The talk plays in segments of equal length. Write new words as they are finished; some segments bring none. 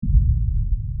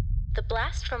The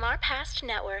Blast from Our Past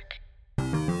Network.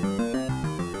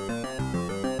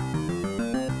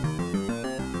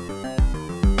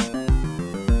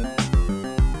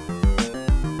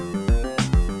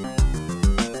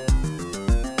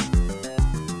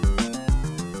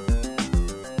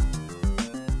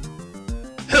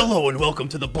 Hello and welcome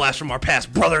to the Blast from Our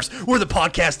Past Brothers. We're the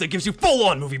podcast that gives you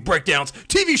full-on movie breakdowns,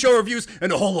 TV show reviews,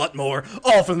 and a whole lot more,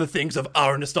 all from the things of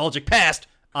our nostalgic past.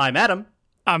 I'm Adam.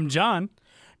 I'm John.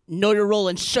 Know your role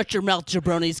and shut your mouth,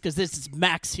 jabronis, because this is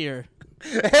Max here.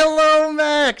 Hello,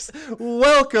 Max.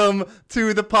 Welcome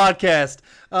to the podcast.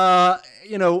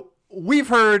 We've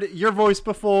heard your voice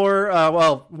before.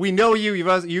 Well, we know you.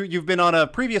 You've been on a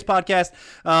previous podcast,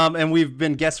 and we've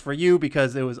been guests for you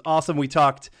because it was awesome. We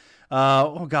talked.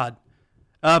 Bill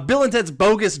and Ted's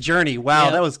Bogus Journey. Wow,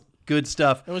 Yep. That was good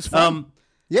stuff. It was fun.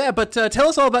 But tell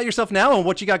us all about yourself now and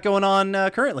what you got going on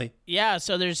currently. Yeah,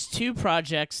 so there's two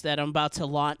projects that I'm about to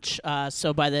launch.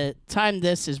 So by the time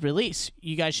this is released,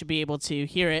 you guys should be able to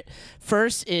hear it.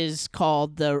 First is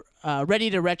called the Ready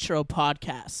to Retro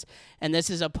podcast. And this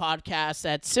is a podcast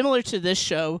that's similar to this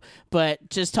show, but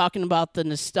just talking about the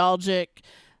nostalgic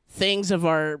things of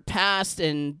our past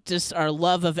and just our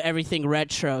love of everything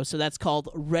retro. So that's called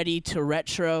Ready to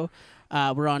Retro.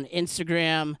 We're on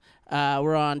Instagram.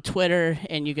 We're on Twitter,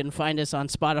 and you can find us on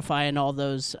Spotify and all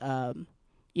those,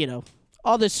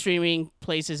 all the streaming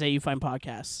places that you find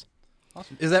podcasts.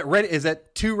 Awesome. Is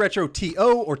that 2 Retro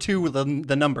TO or 2 with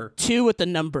the number? 2 with the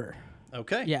number.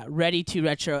 Okay. Yeah, Ready to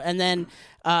Retro. And then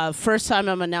first time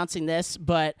I'm announcing this,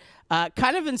 but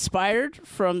kind of inspired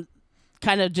from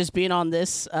kind of just being on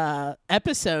this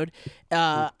episode,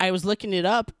 I was looking it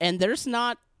up, and there's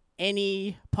not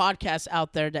any podcast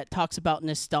out there that talks about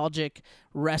nostalgic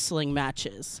wrestling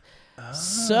matches. Oh.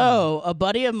 So a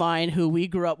buddy of mine who we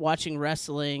grew up watching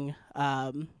wrestling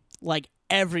like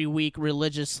every week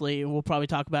religiously, and we'll probably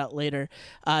talk about it later,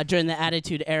 during the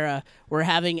Attitude Era, we're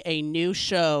having a new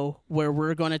show where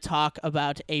we're going to talk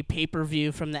about a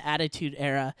pay-per-view from the Attitude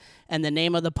Era, and the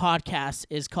name of the podcast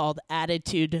is called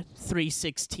Attitude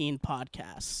 316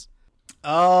 Podcast.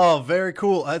 Oh, very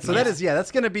cool. So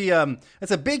that's going to be,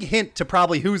 that's a big hint to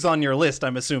probably who's on your list,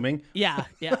 I'm assuming. Yeah.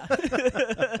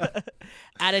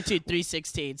 Attitude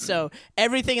 316. So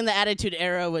everything in the Attitude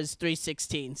Era was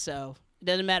 316, so it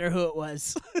doesn't matter who it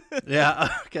was. Yeah,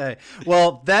 okay.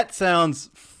 Well, that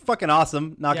sounds fucking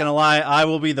awesome. Not going to lie. I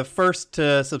will be the first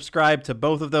to subscribe to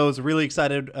both of those. Really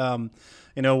excited,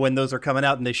 when those are coming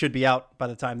out, and they should be out by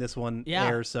the time this one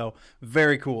airs. So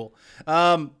very cool.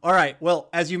 All right. Well,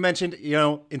 as you mentioned,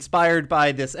 inspired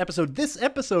by this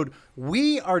episode,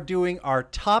 we are doing our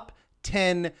top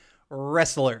 10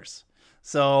 wrestlers.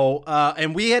 So,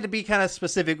 and we had to be kind of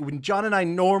specific. When John and I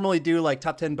normally do like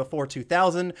top 10 before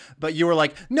 2000, but you were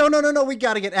like, no, we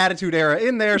got to get Attitude Era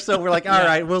in there. So we're like, all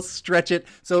right, we'll stretch it.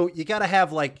 So you got to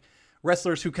have like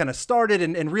wrestlers who kind of started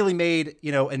and really made,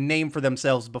 a name for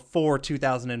themselves before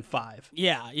 2005.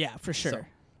 Yeah, for sure. So,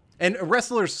 and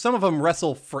wrestlers, some of them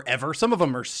wrestle forever. Some of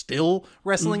them are still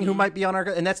wrestling who might be on our,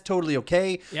 and that's totally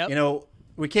okay. Yep.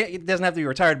 It doesn't have to be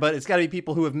retired, but it's got to be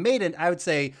people who have made it, I would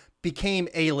say, became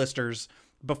A-listers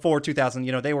before 2000.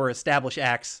 They were established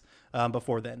acts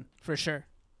before then. For sure.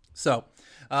 So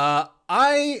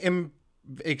I am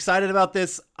excited about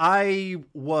this. I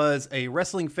was a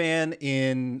wrestling fan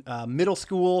in middle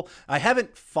school. I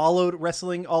haven't followed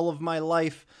wrestling all of my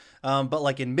life, but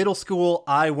like in middle school,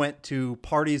 I went to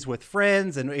parties with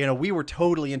friends, and we were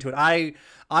totally into it.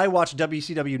 I watched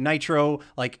WCW Nitro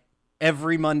like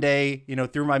every Monday,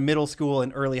 through my middle school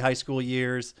and early high school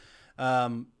years.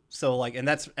 And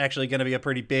that's actually going to be a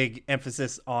pretty big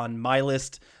emphasis on my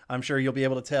list. I'm sure you'll be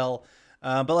able to tell.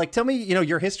 But tell me,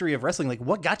 your history of wrestling. Like,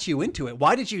 what got you into it?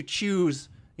 Why did you choose,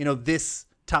 this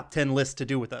top 10 list to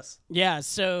do with us? Yeah,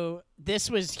 so this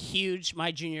was huge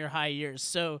my junior high years.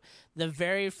 So the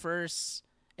very first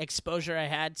exposure I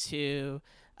had to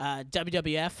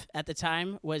WWF at the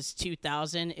time was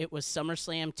 2000. It was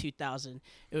SummerSlam 2000.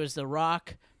 It was The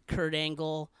Rock, Kurt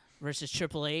Angle versus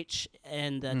Triple H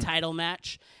and the title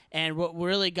match. And what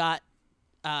really got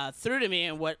through to me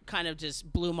and what kind of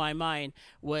just blew my mind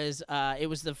was it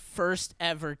was the first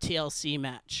ever TLC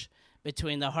match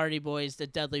between the Hardy Boys, the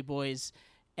Dudley Boys,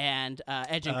 and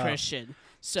Edge and Christian.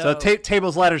 So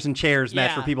tables, ladders, and chairs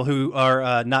match for people who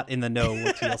are not in the know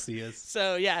what TLC is.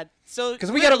 So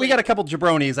because we got a couple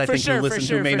jabronis I think who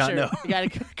listen who may not know. We got a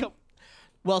couple.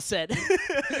 Well said.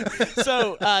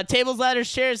 So tables,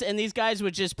 ladders, chairs, and these guys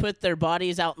would just put their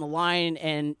bodies out in the line.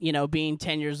 And being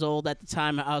 10 years old at the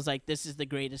time, I was like, this is the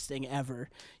greatest thing ever.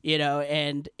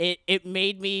 And it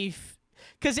made me,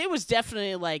 because it was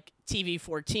definitely like TV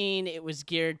 14. It was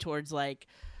geared towards like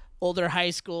older high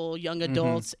school, young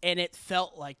adults, and it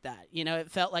felt like that.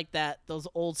 It felt like those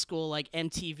old school like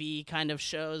MTV kind of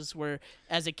shows where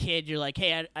as a kid you're like,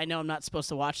 hey, I know I'm not supposed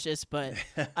to watch this, but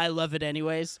I love it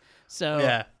anyways.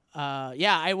 So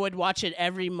I would watch it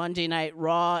every Monday Night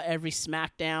Raw, every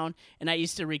SmackDown, and I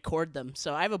used to record them.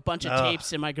 So I have a bunch of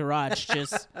tapes in my garage.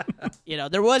 Just,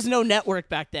 there was no network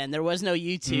back then. There was no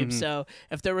YouTube. So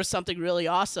if there was something really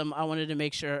awesome, I wanted to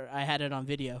make sure I had it on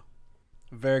video.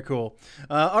 Very cool.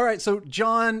 All right. So,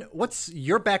 John, what's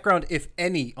your background, if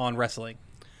any, on wrestling?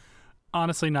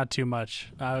 Honestly, not too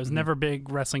much. I was never a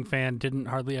big wrestling fan, didn't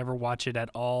hardly ever watch it at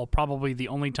all. Probably the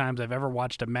only times I've ever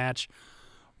watched a match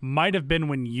might have been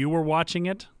when you were watching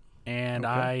it, and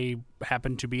I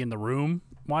happened to be in the room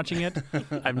watching it.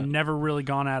 I've never really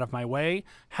gone out of my way.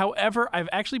 However, I've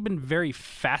actually been very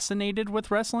fascinated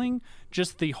with wrestling,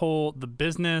 just the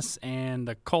business and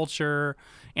the culture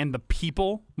and the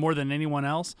people more than anyone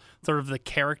else, sort of the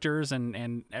characters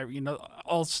and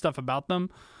all stuff about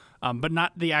them, but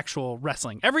not the actual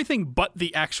wrestling. Everything but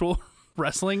the actual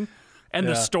wrestling and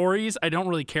the stories I don't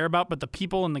really care about, but the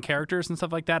people and the characters and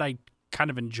stuff like that I kind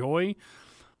of enjoy.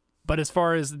 But as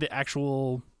far as the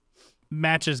actual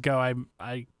matches go,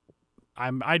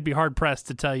 I'd be hard pressed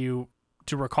to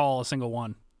recall a single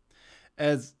one.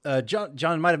 As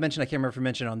John might have mentioned, I can't remember if he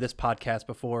mentioned on this podcast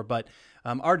before, but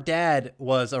our dad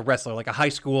was a wrestler, like a high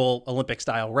school Olympic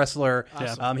style wrestler.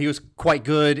 Awesome. He was quite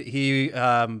good. He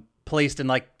placed in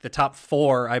like the top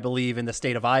 4, I believe, in the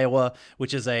state of Iowa,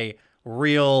 which is a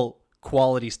real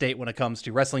quality state when it comes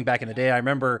to wrestling back in the day. I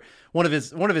remember one of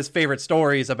his favorite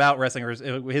stories about wrestling,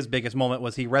 or his biggest moment,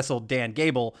 was he wrestled Dan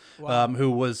Gable,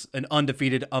 who was an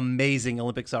undefeated, amazing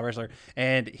Olympic style wrestler,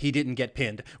 and he didn't get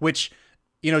pinned, which,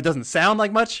 doesn't sound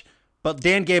like much, but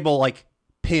Dan Gable like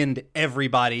pinned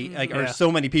everybody, or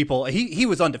so many people. He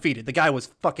was undefeated. The guy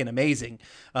was fucking amazing.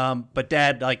 But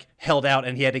Dad like held out,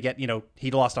 and he had to get,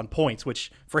 he lost on points,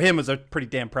 which for him was a pretty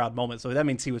damn proud moment. So that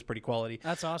means he was pretty quality.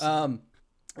 That's awesome.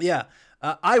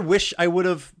 I wish I would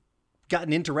have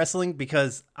gotten into wrestling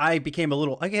because I became a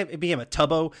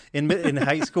tubbo in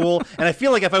high school, and I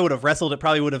feel like if I would have wrestled, it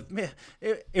probably would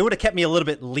have kept me a little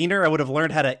bit leaner. I would have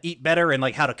learned how to eat better and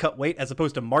like how to cut weight as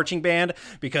opposed to marching band,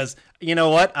 because you know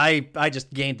what, I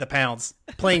just gained the pounds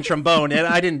playing trombone, and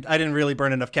I didn't really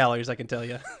burn enough calories, I can tell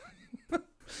you.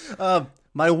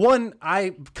 My one,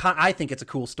 I think it's a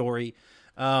cool story.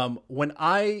 When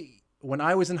I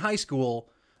was in high school,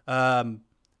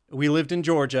 we lived in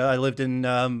Georgia. I lived in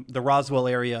the Roswell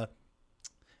area,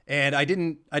 and I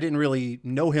didn't really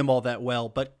know him all that well,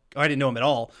 but I didn't know him at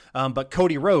all. But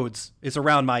Cody Rhodes is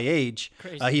around my age.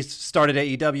 He started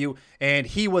AEW, and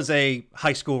he was a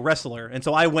high school wrestler. And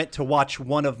so I went to watch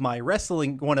one of my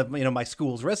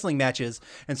school's wrestling matches.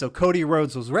 And so Cody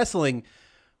Rhodes was wrestling,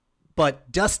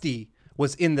 but Dusty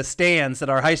was in the stands at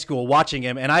our high school watching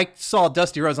him. And I saw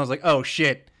Dusty Rhodes, and I was like, oh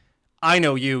shit, I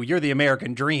know you. You're the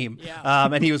American dream. Yeah.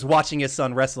 And he was watching his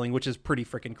son wrestling, which is pretty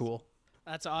freaking cool.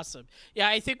 That's awesome. Yeah,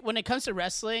 I think when it comes to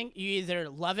wrestling, you either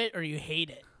love it or you hate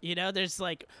it. There's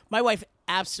like, my wife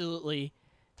absolutely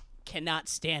cannot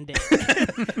stand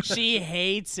it. She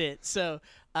hates it. So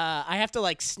I have to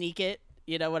like sneak it,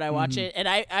 when I watch it. And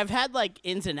I've had like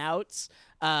ins and outs.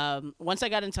 Once I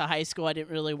got into high school, I didn't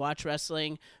really watch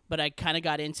wrestling, but I kind of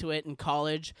got into it in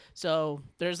college. So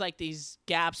there's like these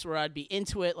gaps where I'd be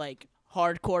into it like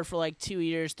hardcore for like 2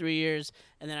 years, 3 years,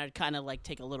 and then I'd kind of like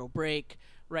take a little break.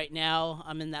 Right now,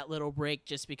 I'm in that little break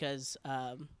just because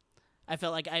I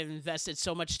felt like I've invested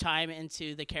so much time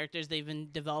into the characters they've been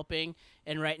developing,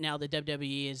 and right now the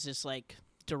WWE is just like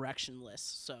directionless.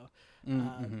 So,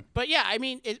 but yeah, I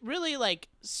mean, it really like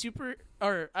wrestlers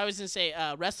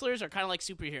are kind of like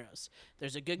superheroes.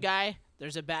 There's a good guy,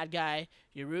 there's a bad guy.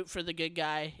 You root for the good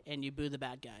guy, and you boo the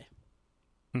bad guy.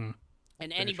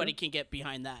 And anybody can get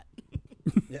behind that.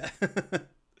 Yeah.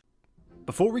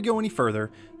 Before we go any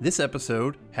further, this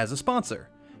episode has a sponsor,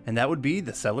 and that would be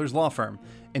the Sellers Law Firm.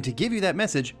 And to give you that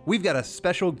message, we've got a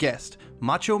special guest,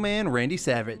 Macho Man Randy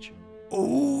Savage.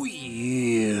 Oh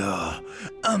yeah,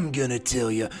 I'm gonna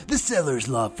tell you, the Sellers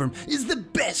Law Firm is the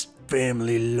best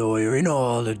family lawyer in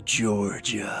all of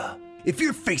Georgia. If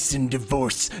you're facing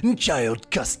divorce,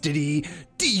 child custody,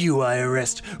 DUI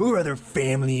arrest, or other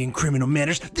family and criminal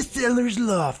matters, the Sellers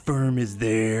Law Firm is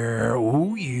there.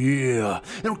 Oh yeah.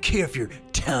 I don't care if you're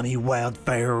Tommy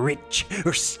Wildfire Rich,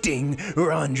 or Sting,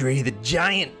 or Andre the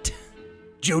Giant.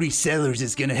 Jody Sellers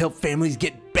is gonna help families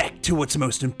get back to what's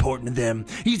most important to them.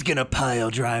 He's gonna pile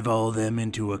drive all of them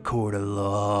into a court of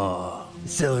law. The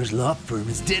Sellers Law Firm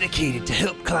is dedicated to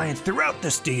help clients throughout the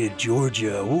state of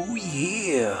Georgia. Oh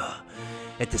yeah.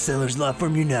 At the Sellers Law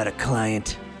Firm, you're not a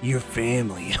client, your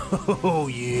family. Oh,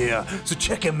 yeah. So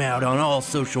check him out on all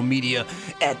social media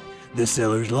at The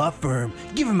Sellers Law Firm.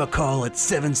 Give him a call at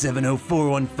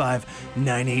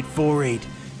 770-415-9848.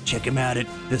 Check him out at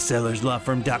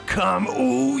thesellerslawfirm.com.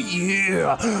 Oh,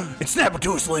 yeah. And snap it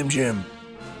to a Slim Jim.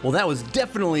 Well, that was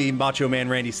definitely Macho Man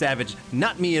Randy Savage,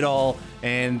 not me at all.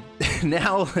 And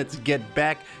now let's get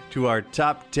back to our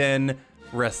top 10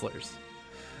 wrestlers.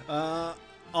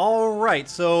 All right,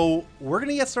 so we're going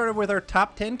to get started with our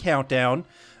top 10 countdown,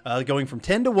 going from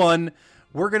 10 to 1.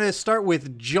 We're going to start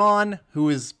with John, who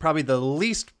is probably the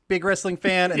least big wrestling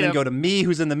fan, and then go to me,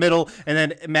 who's in the middle, and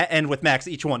then end with Max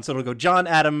each one. So it'll go John,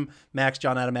 Adam, Max,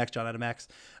 John, Adam, Max, John, Adam, Max.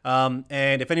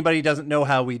 And if anybody doesn't know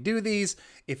how we do these,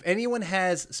 if anyone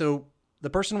has, so the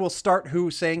person will start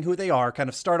saying who they are, kind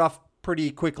of start off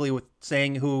pretty quickly with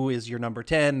saying who is your number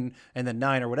 10 and then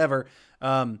 9 or whatever.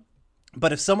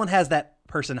 But if someone has that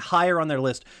person higher on their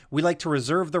list, we like to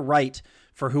reserve the right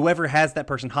for whoever has that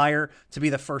person higher to be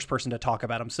the first person to talk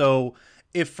about them. So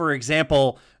if, for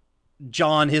example,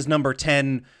 John, his number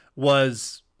 10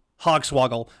 was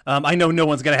Hogswoggle. I know no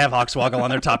one's going to have Hogswoggle on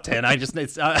their top 10.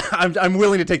 I'm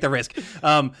willing to take the risk.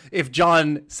 If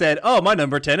John said, oh, my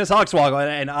number 10 is Hogswoggle,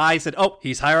 and I said, oh,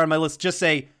 he's higher on my list, just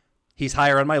say he's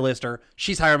higher on my list, or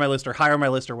she's higher on my list, or higher on my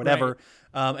list, or whatever.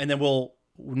 Right. And then we'll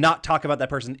not talk about that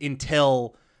person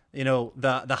until,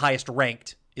 the highest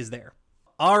ranked is there.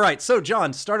 All right, so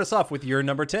John, start us off with your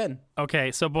number 10.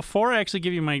 Okay, so before I actually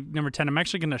give you my number 10, I'm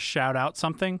actually going to shout out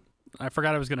something. I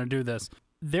forgot I was going to do this.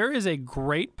 There is a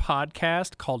great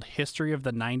podcast called History of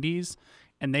the 90s,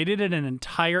 and they did an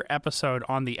entire episode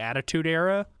on the Attitude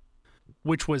Era,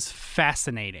 which was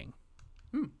fascinating.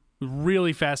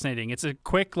 Really fascinating. It's a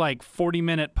quick,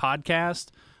 40-minute podcast.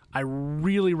 I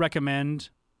really recommend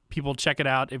people check it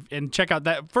out. And check out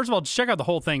that. First of all, check out the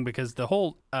whole thing, because the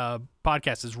whole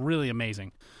podcast is really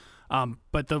amazing.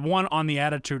 But the one on the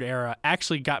Attitude Era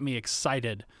actually got me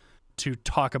excited to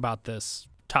talk about this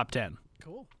top 10.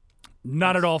 Cool.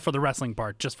 Not at all for the wrestling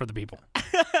part, just for the people.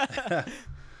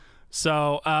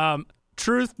 So,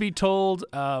 truth be told,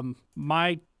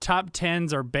 my top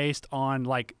 10s are based on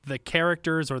the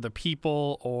characters or the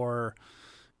people or,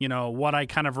 what I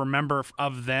kind of remember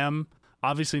of them.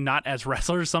 Obviously not as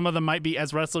wrestlers. Some of them might be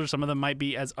as wrestlers. Some of them might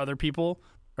be as other people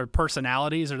or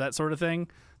personalities or that sort of thing.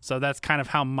 So that's kind of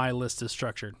how my list is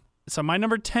structured. So my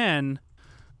number 10,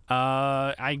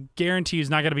 I guarantee is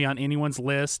not going to be on anyone's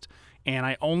list. And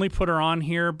I only put her on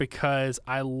here because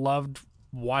I loved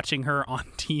watching her on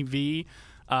TV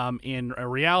in a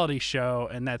reality show,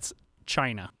 and that's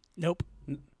China. Nope.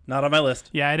 Not on my list.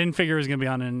 Yeah, I didn't figure it was going to be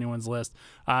on anyone's list.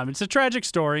 It's a tragic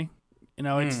story.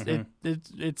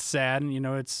 It's sad, and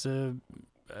it's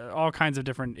all kinds of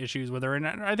different issues with her, and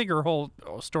I think her whole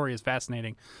story is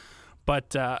fascinating.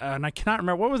 But and I cannot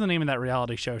remember what was the name of that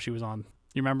reality show she was on.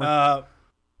 You remember?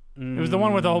 It was the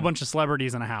one with a whole bunch of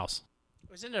celebrities in a house.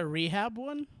 Was it a rehab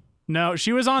one? No,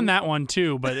 she was on that one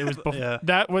too, but it was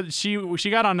that was she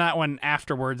got on that one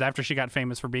afterwards, after she got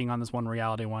famous for being on this one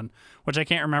reality one, which I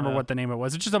can't remember what the name of it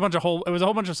was. It's just it was a whole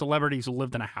bunch of celebrities who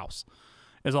lived in a house.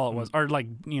 Is all it was, or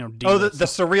divas. Oh, the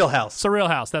Surreal House. Surreal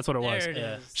House, that's what it was. There it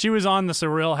is. She was on the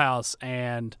Surreal House,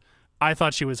 and I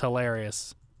thought she was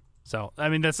hilarious. So, I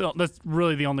mean, that's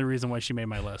really the only reason why she made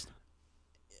my list.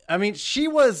 I mean, she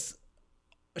was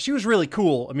really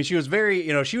cool. I mean, she was very,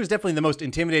 she was definitely the most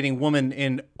intimidating woman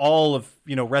in all of,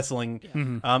 wrestling,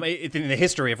 in the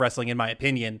history of wrestling, in my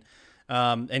opinion.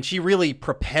 And she really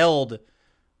propelled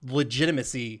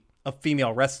legitimacy of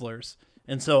female wrestlers.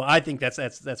 And so I think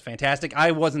that's fantastic.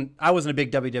 I wasn't a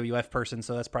big WWF person,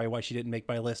 so that's probably why she didn't make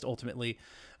my list ultimately.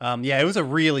 It was a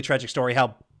really tragic story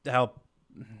how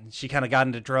she kind of got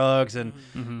into drugs, and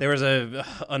there was a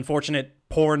unfortunate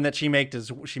porn that she made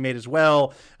as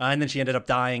well, and then she ended up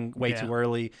dying way too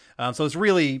early. So it's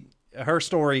really, her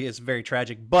story is very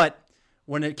tragic. But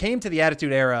when it came to the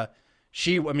Attitude Era,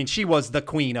 she was the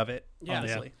queen of it.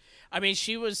 Honestly. Yeah. I mean,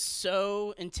 she was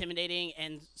so intimidating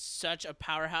and such a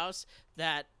powerhouse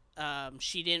that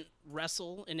she didn't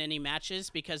wrestle in any matches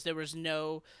because there was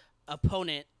no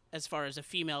opponent as far as a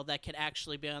female that could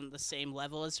actually be on the same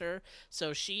level as her.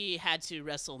 So she had to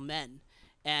wrestle men.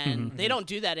 And they don't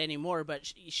do that anymore, but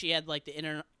she had the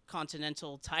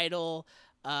Intercontinental title.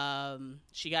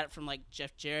 She got it from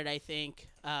Jeff Jarrett, I think.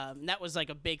 And that was a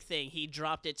big thing. He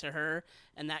dropped it to her,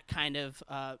 and that kind of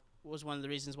was one of the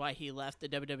reasons why he left the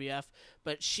WWF.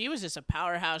 But she was just a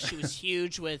powerhouse. She was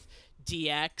huge with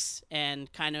DX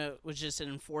and kind of was just an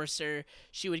enforcer.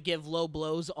 She would give low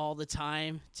blows all the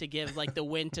time to give the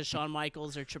win to Shawn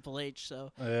Michaels or Triple H.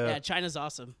 So yeah, China's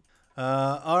awesome.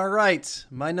 All right,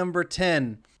 my number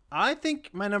 10. I think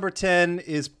my number 10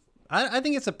 is I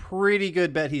think it's a pretty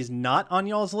good bet he's not on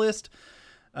y'all's list.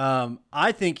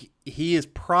 I think he is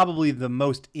probably the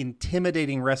most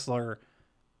intimidating wrestler,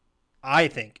 I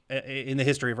think, in the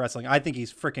history of wrestling. I think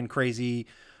he's freaking crazy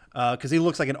because he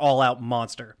looks like an all-out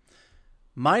monster.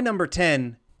 My number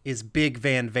 10 is Big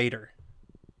Van Vader.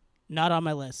 Not on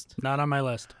my list. Not on my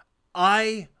list.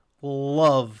 I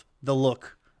love the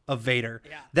look of Vader.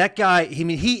 Yeah. That guy,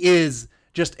 he is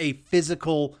just a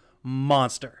physical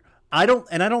monster. I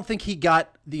don't think he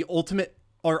got the ultimate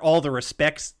or all the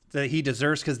respects that he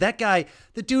deserves, because that guy,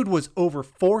 the dude was over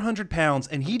 400 pounds,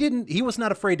 and he was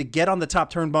not afraid to get on the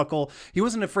top turnbuckle. He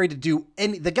wasn't afraid to do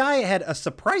any. The guy had a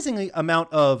surprisingly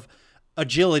amount of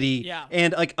agility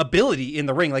and like ability in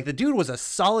the ring. Like, the dude was a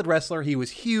solid wrestler. He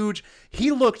was huge.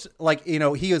 He looked like, he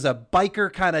was a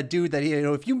biker kind of dude that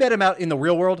if you met him out in the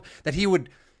real world, that he would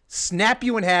snap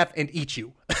you in half and eat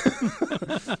you.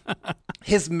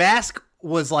 His mask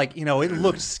was like, it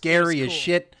looked scary as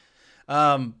shit.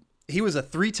 He was a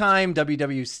 3-time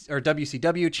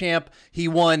WCW champ. He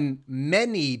won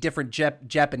many different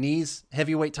Japanese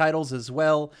heavyweight titles as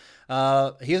well.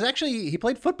 He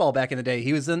played football back in the day.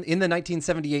 He was in the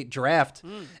 1978 draft,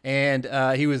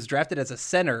 and he was drafted as a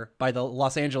center by the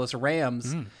Los Angeles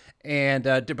Rams. And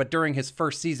but during his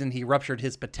first season, he ruptured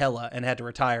his patella and had to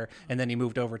retire, and then he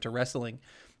moved over to wrestling.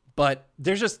 But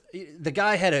there's the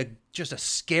guy had just a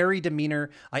scary demeanor.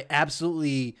 I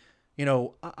absolutely.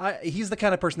 He's the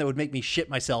kind of person that would make me shit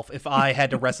myself if I had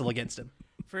to wrestle against him.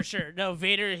 For sure. No,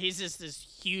 Vader, he's just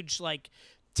this huge,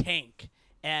 tank.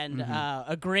 And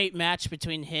a great match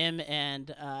between him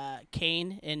and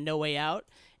Kane in No Way Out.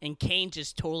 And Kane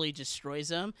just totally destroys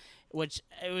him, which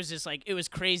it was just it was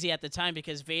crazy at the time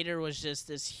because Vader was just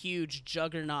this huge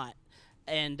juggernaut.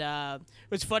 And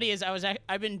what's funny is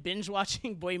I've been binge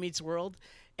watching Boy Meets World,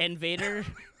 and Vader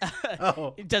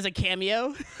does a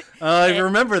cameo. I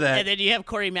remember that. And then you have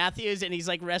Corey Matthews, and he's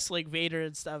wrestling Vader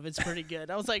and stuff. It's pretty good.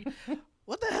 I was like,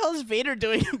 what the hell is Vader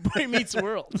doing in Boy Meets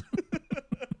World?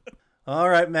 All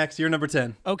right, Max, you're number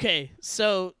 10. Okay,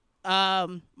 so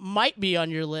might be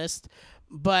on your list,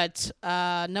 but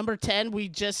number 10, we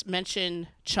just mentioned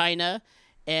China,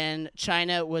 and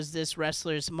China was this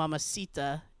wrestler's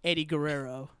mamacita, Eddie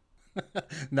Guerrero.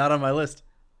 Not on my list.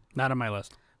 Not on my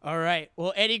list. All right.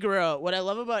 Well, Eddie Guerrero. What I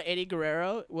love about Eddie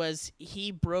Guerrero was he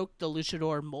broke the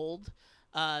luchador mold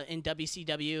in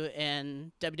WCW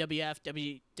and WWF,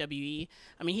 WWE.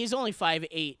 I mean, he's only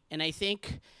 5'8", and I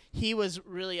think he was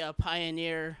really a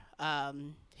pioneer.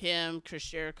 Him, Chris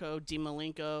Jericho, Dean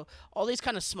Malenko, all these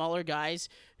kind of smaller guys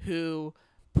who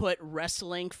put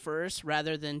wrestling first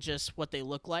rather than just what they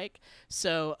look like.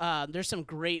 So there's some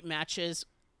great matches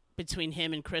between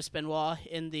him and Chris Benoit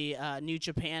in the New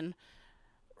Japan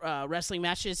wrestling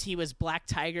matches. He was Black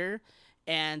Tiger,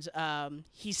 and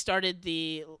he started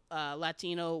the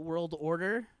Latino World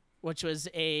Order, which was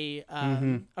a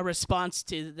response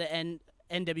to the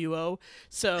NWO.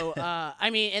 So,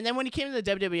 and then when he came to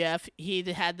the WWF, he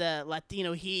had the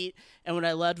Latino heat, and what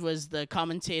I loved was the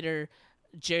commentator,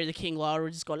 Jerry the King Lawler,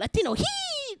 would just go, Latino heat!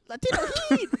 Latino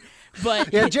heat!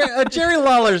 But yeah, Jerry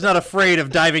Lawler's not afraid of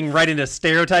diving right into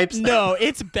stereotypes. No,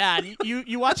 it's bad.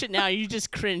 You watch it now, you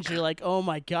just cringe. You're like, oh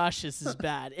my gosh, this is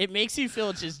bad. It makes you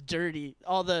feel just dirty.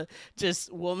 All the just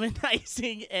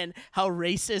womanizing and how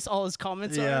racist all his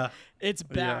comments are. It's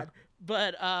bad. Yeah.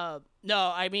 But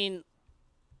no, I mean,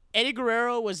 Eddie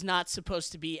Guerrero was not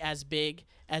supposed to be as big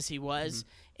as he was,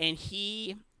 and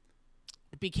he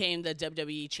became the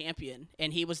WWE champion,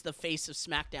 and he was the face of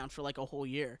SmackDown for a whole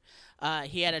year.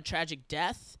 He had a tragic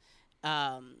death,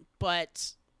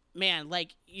 but man,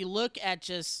 you look at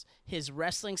just his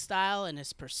wrestling style and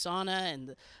his persona and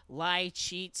the lie,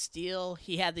 cheat, steal.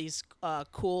 He had these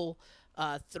cool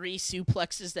 3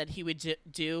 suplexes that he would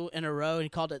do in a row. He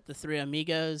called it the Three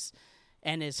Amigos,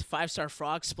 and his 5-star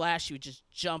frog splash. He would just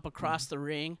jump across the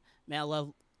ring.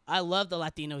 Man, I love the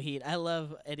Latino heat. I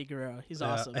love Eddie Guerrero. He's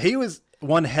awesome. He was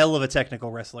one hell of a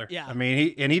technical wrestler. Yeah. I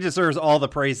mean, he deserves all the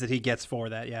praise that he gets for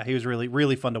that. Yeah, he was really,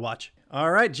 really fun to watch. All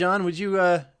right, John, would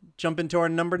you jump into our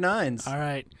number 9s? All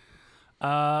right.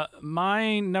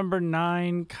 My number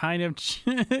 9 kind of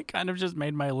just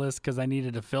made my list because I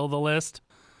needed to fill the list.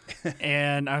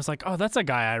 And I was like, oh, that's a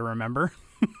guy I remember.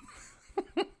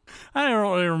 I don't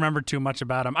really remember too much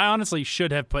about him. I honestly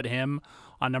should have put him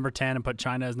on number 10 and put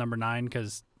China as number 9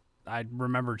 because I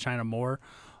remember China more.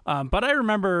 But I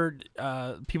remember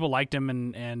people liked him,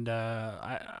 and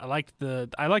I liked the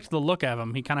look of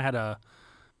him. He kind of had a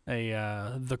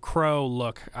the Crow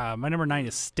look. My number 9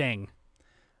 is Sting.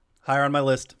 Higher on my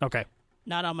list. Okay.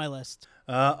 Not on my list.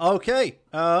 Okay.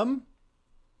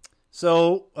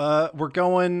 So we're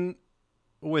going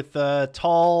with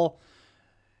tall,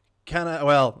 kind of.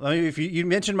 Well, I mean, if you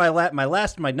mentioned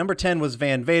my number 10 was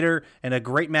Van Vader, and a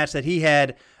great match that he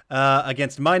had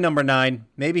against my number 9.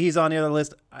 Maybe he's on the other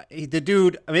list. The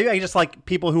dude. Maybe I just like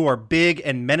people who are big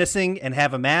and menacing and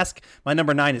have a mask. My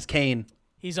number 9 is Kane.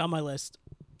 He's on my list.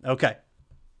 Okay.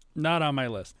 Not on my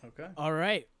list. Okay. All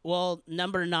right. Well,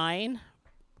 number 9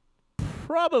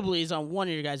 probably is on one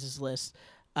of your guys' list.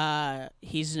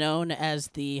 He's known as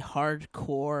the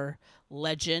hardcore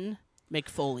legend, Mick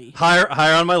Foley. Higher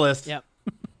on my list. Yep.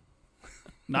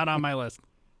 Not on my list.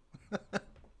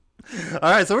 All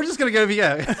right, so we're just gonna go.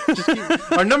 Yeah, just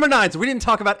keep, our number 9s. We didn't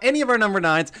talk about any of our number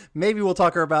 9s. Maybe we'll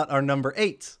talk about our number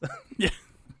 8s.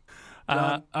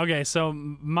 Okay, so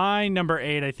my number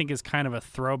 8 I think is kind of a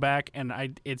throwback,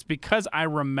 and it's because I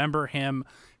remember him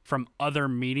from other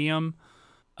medium.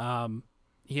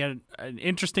 He had an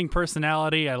interesting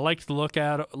personality. I liked the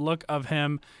look of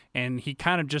him, and he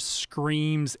kind of just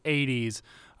screams 80s.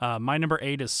 My number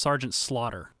 8 is Sergeant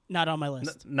Slaughter. Not on my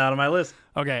list. Not on my list.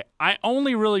 Okay, I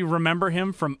only really remember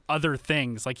him from other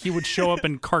things. Like he would show up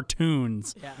in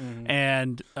cartoons Yeah.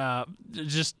 and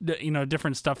just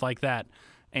different stuff like that.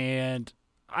 And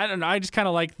I don't know. I just kind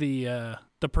of like the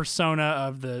persona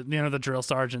of the drill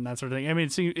sergeant, that sort of thing. I mean,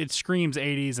 it screams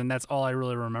 80s, and that's all I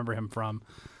really remember him from.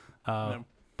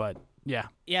 But yeah.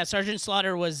 Yeah, Sergeant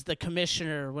Slaughter was the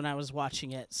commissioner when I was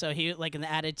watching it. So he like in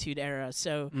the Attitude Era.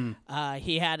 So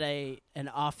he had an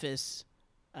office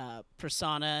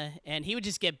persona, and he would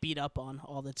just get beat up on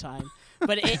all the time.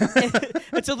 But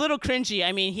it's a little cringy.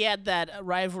 I mean, he had that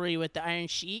rivalry with the Iron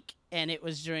Sheik, and it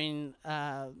was during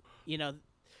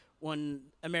when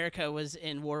America was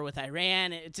in war with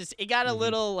Iran. It got a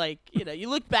little like, you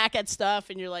look back at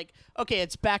stuff and you're like, okay,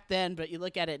 it's back then, but you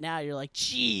look at it now, you're like,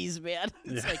 geez, man.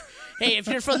 It's like, hey, if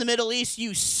you're from the Middle East,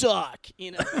 you suck,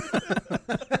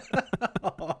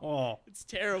 It's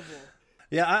terrible.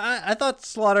 Yeah, I thought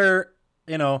Slaughter,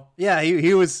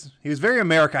 he was very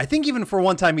America. I think even for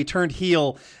one time he turned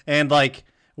heel and like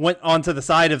went onto the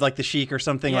side of like the Sheik or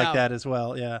something like that as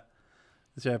well. Yeah.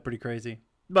 It's pretty crazy.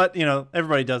 But,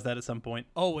 everybody does that at some point.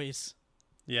 Always.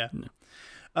 Yeah.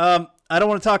 I don't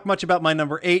want to talk much about my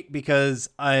number 8 because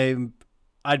I'd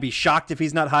be shocked if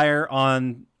he's not higher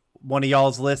on one of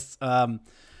y'all's lists.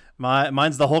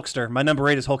 Mine's the Hulkster. My number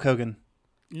 8 is Hulk Hogan.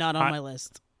 Not on my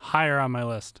list. Higher on my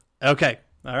list. Okay.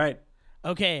 All right.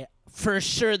 Okay. For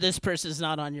sure this person's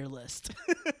not on your list.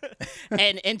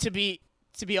 and to be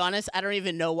honest, I don't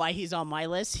even know why he's on my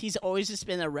list. He's always just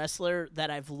been a wrestler that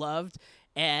I've loved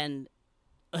and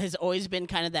has always been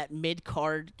kind of that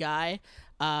mid-card guy,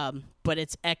 but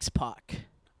it's X-Pac.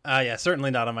 Yeah, certainly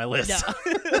not on my list. No.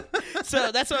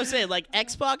 So that's what I'm saying. Like,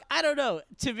 X-Pac, I don't know.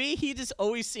 To me, he just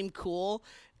always seemed cool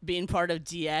being part of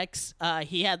DX.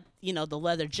 He had, the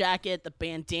leather jacket, the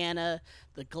bandana,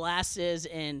 the glasses,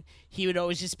 and he would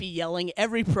always just be yelling.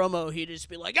 Every promo, he'd just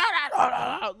be like,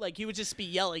 like he would just be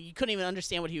yelling. You couldn't even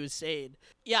understand what he was saying.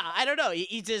 Yeah, I don't know.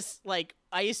 He just, like,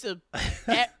 I used to,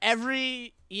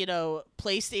 every,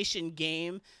 PlayStation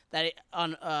game that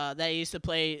I used to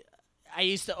play, I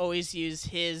used to always use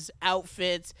his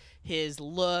outfits, his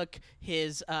look,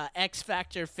 his X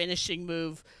Factor finishing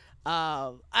move.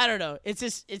 I don't know.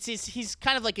 He's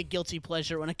kind of like a guilty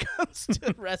pleasure when it comes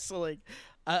to wrestling.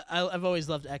 I've always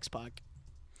loved X-Pac.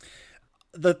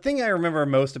 The thing I remember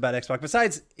most about X-Pac,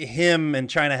 besides him and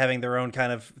China having their own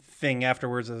kind of thing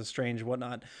afterwards as a strange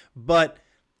whatnot, but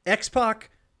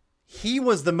X-Pac, he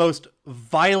was the most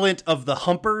violent of the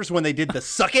humpers when they did the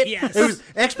suck it. Yes.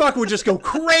 X-Pac would just go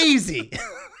crazy.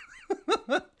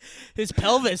 His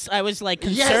pelvis, I was like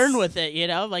concerned with it,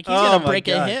 like he's Oh gonna my break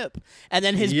God. a hip. And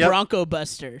then his Yep. Bronco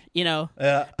Buster, being a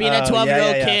Oh,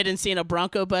 12-year-old yeah. kid and seeing a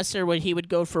Bronco Buster where he would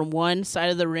go from one side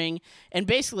of the ring and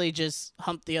basically just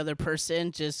hump the other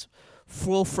person, just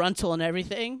full frontal and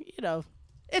everything.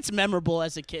 It's memorable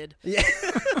as a kid. Yeah.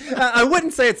 I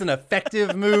wouldn't say it's an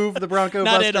effective move, the Bronco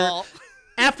Not Buster. at all.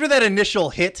 After that initial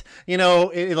hit, he's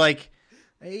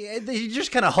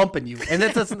just kind of humping you, and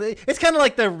it's kind of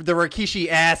like the Rikishi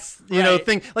ass, Right.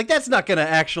 thing. Like that's not gonna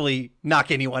actually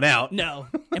knock anyone out. No,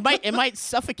 it might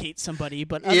suffocate somebody,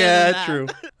 but other Yeah, than that, true.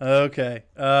 Okay.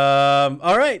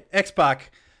 All right,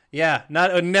 X-Pac. Yeah,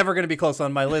 never gonna be close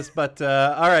on my list, but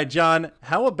all right, John.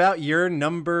 How about your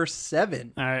number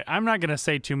 7? All right, I'm not going to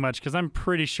say too much because I'm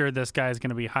pretty sure this guy is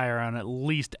going to be higher on at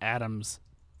least Adam's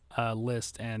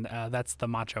list, and that's the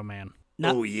Macho Man.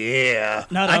 Oh, yeah.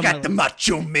 Not I on my got the list.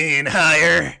 Macho Man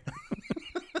higher.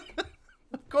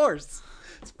 Of course,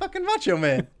 it's fucking Macho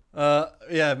Man.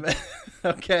 Yeah.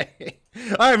 Okay.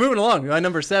 All right, moving along. My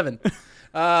number 7.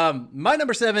 My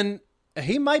number 7.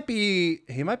 He might be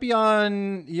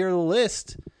on your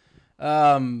list.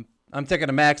 I'm taking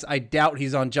a Max. I doubt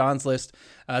he's on John's list.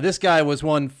 This guy was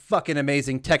one fucking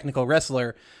amazing technical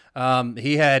wrestler.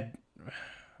 He had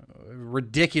a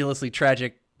ridiculously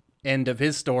tragic end of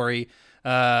his story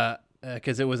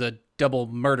because it was a double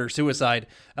murder suicide.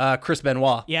 Chris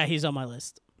Benoit. Yeah, he's on my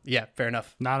list. Yeah, fair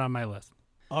enough. Not on my list.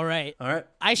 All right. All right.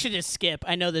 I should just skip.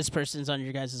 I know this person's on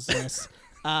your guys' list.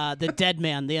 The Dead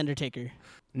Man, The Undertaker.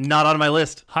 Not on my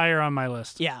list. Higher on my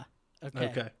list. Yeah.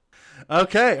 Okay.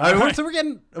 Okay. All right. right. So we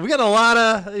got a lot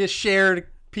of shared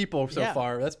people so Yeah.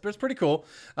 far. That's pretty cool.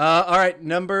 All right.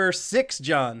 Number 6,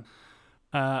 John.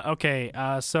 Okay,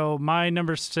 so my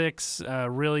number 6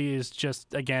 really is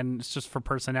just, again, it's just for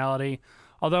personality.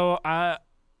 Although I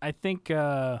think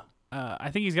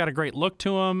he's got a great look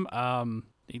to him.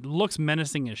 He looks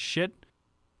menacing as shit,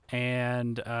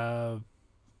 and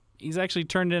he's actually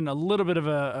turned in a little bit of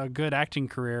a good acting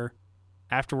career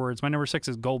afterwards. My number 6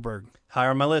 is Goldberg.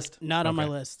 Higher on my list. Not on my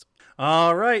list.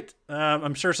 All right.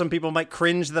 I'm sure some people might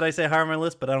cringe that I say higher on my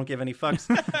list, but I don't give any fucks.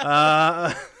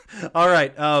 All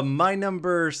right. My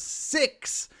number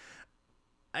 6.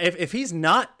 If he's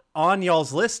not on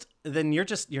y'all's list, then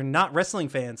you're not wrestling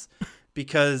fans,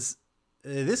 because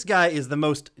this guy is the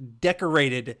most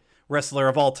decorated wrestler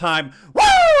of all time.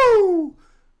 Woo!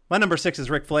 My number 6 is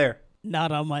Ric Flair.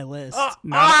 Not on my list. Not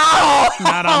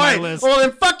on my list. Well,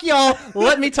 then fuck y'all.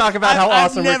 Let me talk about how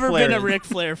awesome I've never Ric Flair been a is. Ric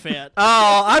Flair fan.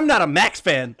 Oh, I'm not a Max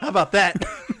fan. How about that?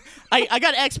 I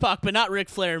got X-Pac, but not Ric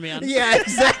Flair, man. Yeah,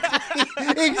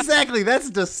 exactly. Exactly. That's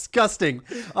disgusting.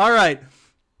 All right.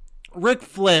 Ric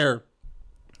Flair.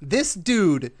 This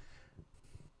dude,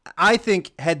 I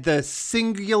think, had the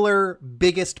singular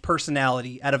biggest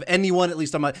personality out of anyone, at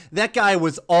least on my... That guy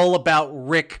was all about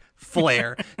Ric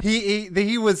Flair.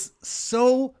 He was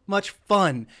so much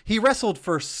fun. He wrestled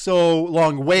for so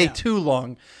long, way too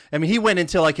long. I mean, he went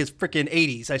into like his freaking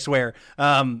 80s, I swear.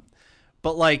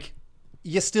 But like,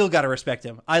 you still got to respect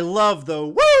him. I love the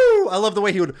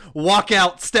way he would walk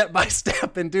out step by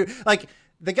step and do like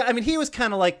the guy. I mean, he was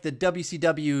kind of like the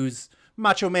WCW's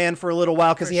Macho Man for a little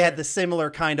while, because he had the similar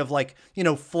kind of like,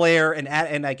 flair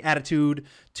and like attitude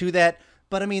to that.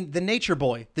 But I mean, the Nature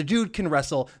Boy, the dude can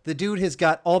wrestle. The dude has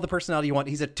got all the personality you want.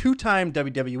 He's a 2-time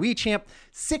WWE champ,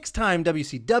 6-time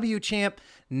WCW champ,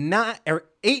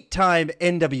 8-time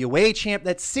NWA champ.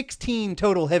 That's 16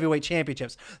 total heavyweight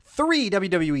championships, 3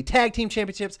 WWE tag team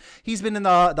championships. He's been in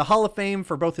the Hall of Fame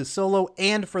for both his solo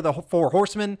and for the 4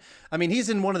 Horsemen. I mean, he's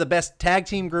in one of the best tag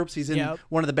team groups. He's in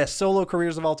one of the best solo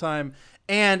careers of all time.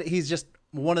 And he's just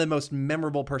one of the most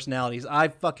memorable personalities. I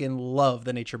fucking love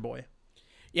the Nature Boy.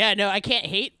 Yeah, no, I can't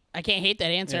hate that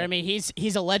answer. Yeah. I mean,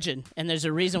 he's a legend, and there's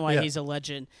a reason why he's a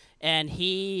legend. And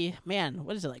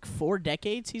what is it, like 4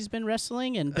 decades he's been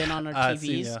wrestling and been on our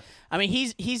TVs? I mean,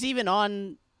 he's even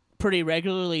on pretty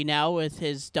regularly now with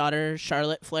his daughter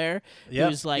Charlotte Flair,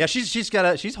 who's like she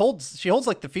holds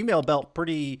like the female belt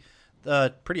pretty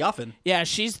often. Yeah,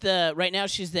 right now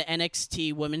she's the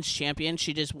NXT Women's Champion.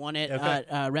 She just won it at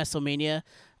WrestleMania.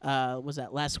 Was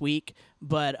that last week?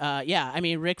 But I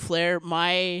mean, Ric Flair,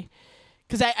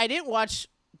 because I didn't watch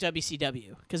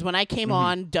WCW, because when I came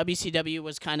on, WCW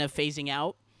was kind of phasing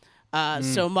out.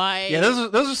 So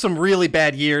those are some really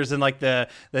bad years in like the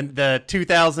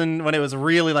 2000 when it was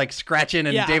really like scratching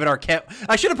and David Arquette.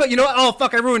 I should have put, oh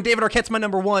fuck, I ruined David Arquette's my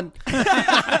number 1.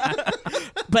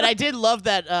 But I did love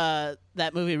that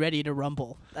movie Ready to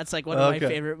Rumble. That's like one of my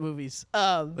favorite movies.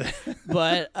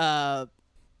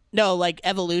 No, like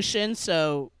Evolution.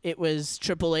 So it was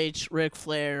Triple H, Ric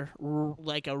Flair,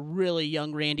 like a really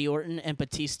young Randy Orton, and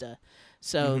Batista.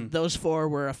 So those 4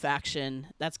 were a faction.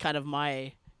 That's kind of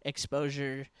my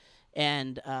exposure.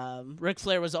 And Ric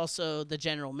Flair was also the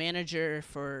general manager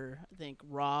for, I think,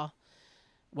 Raw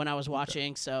when I was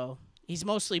watching. So he's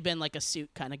mostly been like a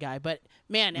suit kind of guy. But,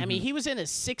 man, I mean, he was in his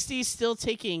 60s still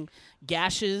taking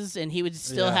gashes, and he would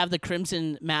still have the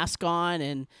crimson mask on.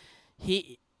 And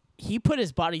he put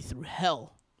his body through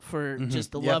hell for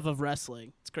just the love of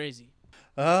wrestling. It's crazy.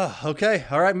 Okay.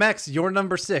 All right, Max, you're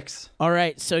number 6. All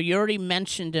right. So you already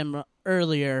mentioned him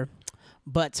earlier,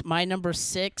 but my number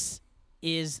 6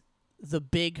 is the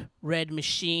Big Red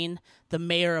Machine, the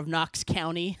mayor of Knox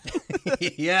County.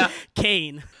 Yeah.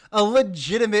 Kane. A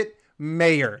legitimate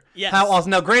mayor. Yes. How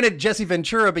awesome. Now, granted, Jesse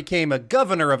Ventura became a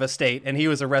governor of a state, and he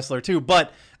was a wrestler too,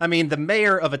 but, I mean, the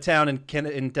mayor of a town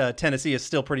in Tennessee is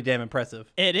still pretty damn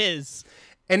impressive. It is.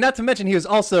 And not to mention, he was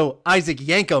also Isaac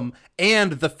Yankem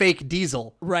and the fake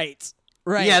Diesel. Right.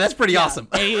 Yeah, that's pretty awesome.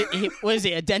 He was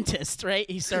a dentist, right?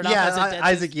 He started off as a dentist.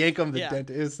 Isaac Yankem, the dentist.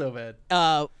 It was so bad.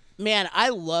 Man, I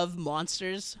love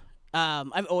monsters.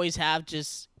 I've always have.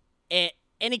 Just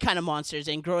any kind of monsters.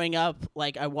 And growing up,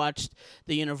 like I watched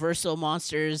the Universal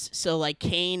monsters, so like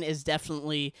Kane is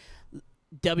definitely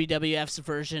WWF's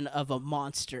version of a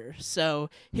monster. So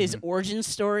his origin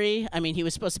story, I mean, he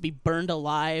was supposed to be burned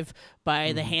alive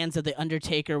by the hands of the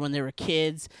Undertaker when they were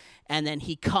kids, and then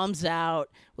he comes out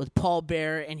with Paul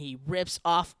Bearer and he rips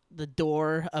off the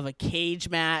door of a cage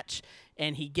match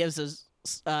and he gives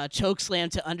a choke slam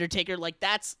to Undertaker. Like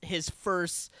that's his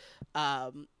first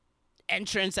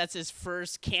entrance, that's his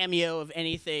first cameo of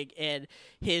anything, and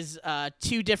his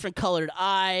two different colored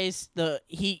eyes,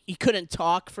 he couldn't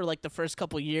talk for like the first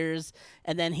couple years,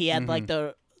 and then he had like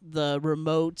the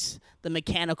remote, the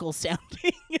mechanical sounding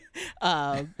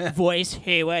voice.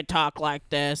 He would talk like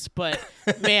this, but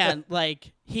man,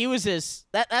 like he was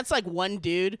that's like one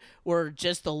dude where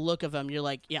just the look of him, you're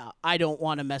like, yeah, I don't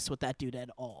want to mess with that dude at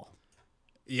all.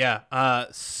 Yeah,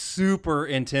 super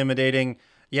intimidating.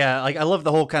 Yeah, like I love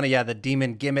the whole kind of the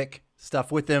demon gimmick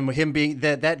stuff with him being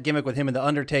that gimmick with him and the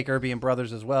Undertaker being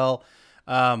brothers as well.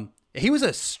 He was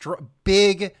a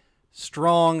big,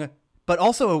 strong, but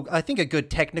also I think a good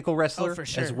technical wrestler for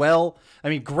sure. as well. I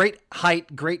mean, great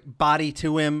height, great body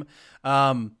to him.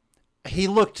 He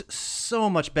looked so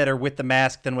much better with the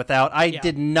mask than without. I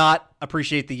did not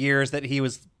appreciate the years that he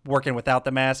was working without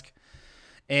the mask.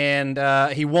 And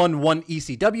he won one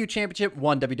ECW championship,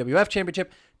 one WWF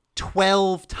championship,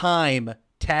 12-time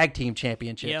tag team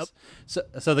championships. Yep.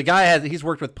 So the guy he's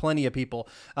worked with plenty of people.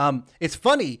 It's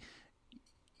funny.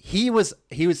 He was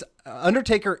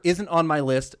Undertaker isn't on my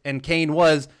list, and Kane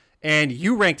was, and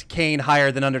you ranked Kane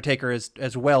higher than Undertaker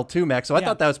as well too, Max. So I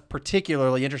thought that was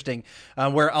particularly interesting,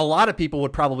 where a lot of people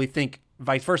would probably think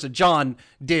vice versa. John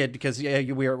did, because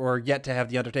we're yet to have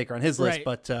the Undertaker on his list,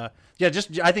 Right. but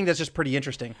I think that's just pretty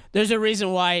interesting. There's a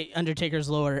reason why Undertaker's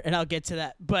lower, and I'll get to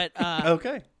that. But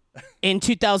Okay. in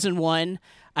 2001,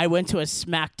 I went to a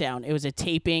SmackDown. It was a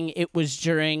taping. It was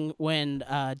during when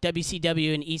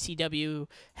WCW and ECW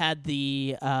had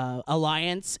the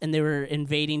alliance, and they were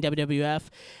invading WWF.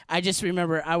 I just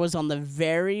remember I was on the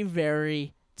very,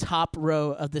 very top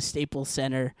row of the Staples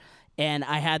Center, and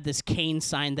I had this Kane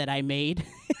sign that I made.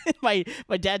 My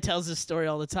dad tells this story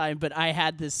all the time, but I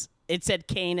had this. It said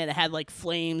Kane, and it had like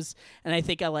flames, and I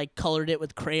think I like colored it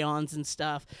with crayons and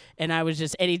stuff. And I was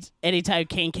just anytime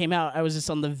Kane came out, I was just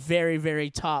on the very, very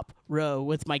top row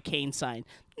with my Kane sign.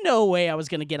 No way I was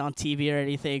gonna get on TV or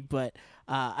anything, but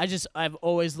I've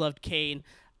always loved Kane.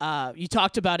 You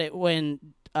talked about it when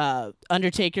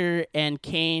Undertaker and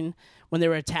Kane, when they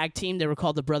were a tag team, they were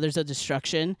called the Brothers of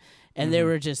Destruction, and they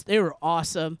were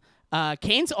awesome.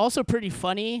 Kane's also pretty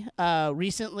funny.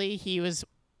 Recently, he was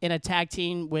in a tag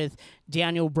team with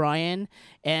Daniel Bryan,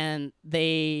 and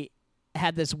they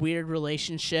had this weird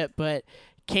relationship, but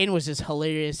Kane was just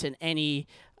hilarious in any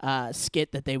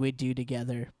skit that they would do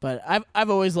together. But I've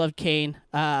always loved Kane.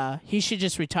 He should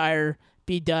just retire,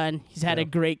 be done. He's had a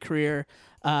great career.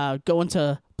 Go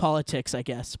into politics, I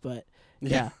guess, but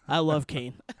yeah, I love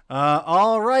Kane.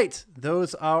 All right.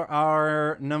 Those are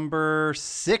our number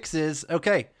 6s.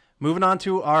 Okay. Moving on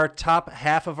to our top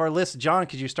half of our list. John,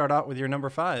 could you start out with your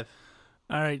number 5?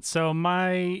 All right, so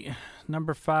my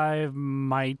number 5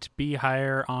 might be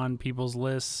higher on people's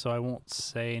lists, so I won't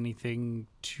say anything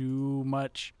too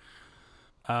much.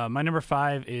 My number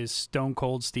 5 is Stone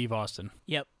Cold Steve Austin.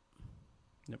 Yep.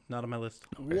 Nope, not on my list.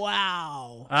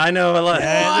 Wow. I know. It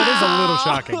is a little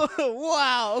shocking.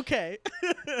 Wow. Okay.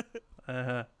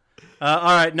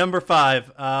 All right, number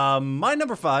 5. My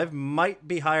number 5 might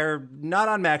be higher, not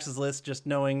on Max's list, just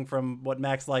knowing from what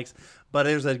Max likes, but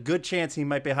there's a good chance he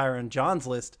might be higher on John's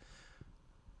list.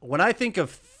 When I think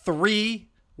of 3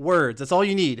 words, that's all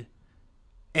you need: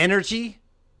 energy,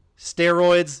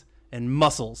 steroids, and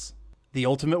muscles. The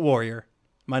Ultimate Warrior,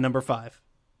 my number 5.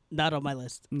 Not on my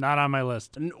list. Not on my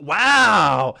list.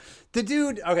 Wow. The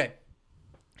dude, okay,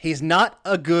 he's not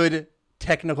a good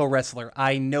technical wrestler.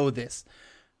 I know this.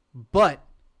 But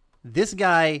this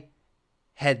guy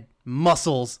had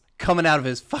muscles coming out of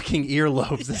his fucking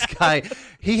earlobes. This guy,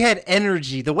 he had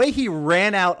energy. The way he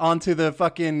ran out onto the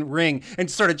fucking ring and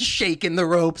started shaking the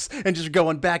ropes and just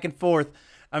going back and forth.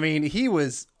 I mean, he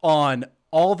was on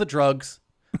all the drugs.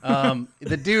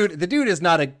 The dude is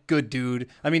not a good dude.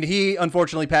 I mean, he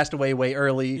unfortunately passed away way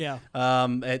early. Yeah.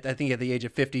 I think at the age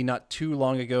of 50, not too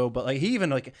long ago. But like, he even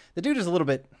the dude is a little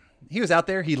bit. He was out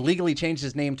there. He legally changed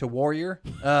his name to Warrior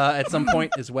at some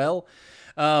point as well.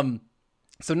 So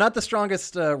not the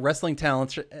strongest wrestling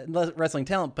talent,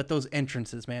 but those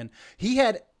entrances, man. He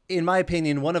had, in my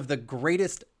opinion, one of the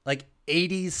greatest like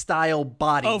 80s style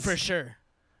bodies. Oh, for sure.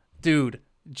 Dude,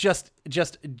 just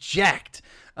jacked.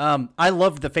 I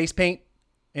loved the face paint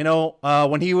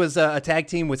When he was a tag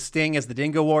team with Sting as the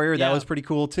Dingo Warrior, that Yeah. was pretty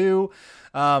cool too.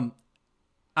 And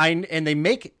they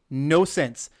make no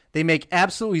sense. They make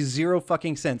absolutely zero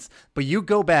fucking sense. But you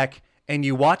go back and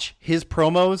you watch his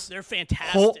promos. They're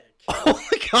fantastic. Oh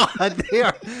my god,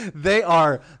 they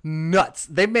are nuts.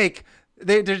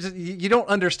 They're just, you don't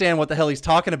understand what the hell he's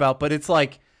talking about, but it's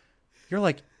like you're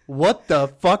like, what the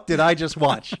fuck did I just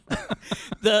watch?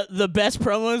 The best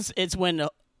promos, it's when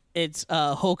it's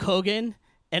Hulk Hogan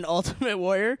and Ultimate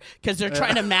Warrior, because they're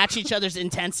trying to match each other's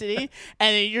intensity,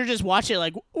 and then you're just watching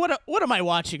like, what am I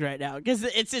watching right now? Because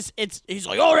he's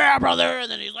like, oh yeah, brother,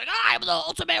 and then he's like, I'm the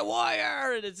Ultimate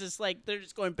Warrior, and it's just like they're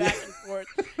just going back and forth,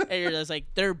 and you're just like,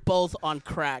 they're both on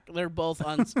crack, they're both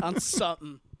on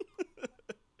something.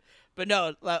 But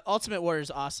no, Ultimate Warrior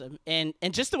is awesome, and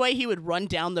just the way he would run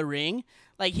down the ring,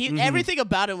 like everything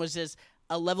about him was just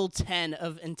a level 10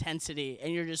 of intensity,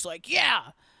 and you're just like,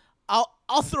 yeah,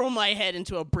 I'll throw my head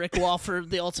into a brick wall for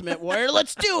the Ultimate Warrior.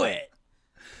 Let's do it.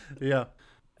 Yeah.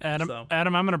 Adam,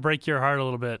 I'm going to break your heart a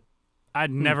little bit.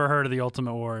 I'd never heard of the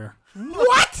Ultimate Warrior.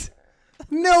 What?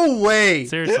 No way.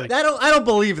 Seriously. I don't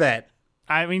believe that.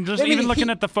 I mean, even looking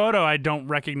at the photo, I don't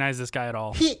recognize this guy at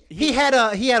all. He had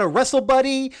a wrestle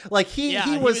buddy. Like he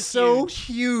was so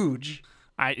huge.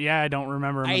 I don't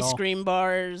remember him at all. Ice cream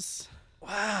bars.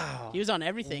 Wow. He was on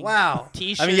everything. Wow.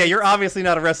 T-shirts. I mean, yeah, you're obviously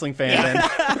not a wrestling fan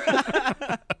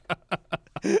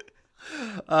then.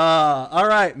 All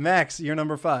right, Max, you're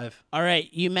number 5. All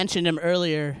right, you mentioned him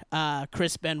earlier,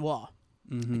 Chris Benoit.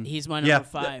 He's my number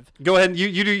 5. Go ahead.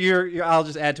 You do your. I'll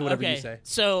just add to whatever you say.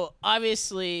 So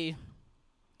obviously,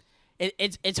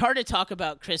 it's hard to talk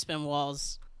about Chris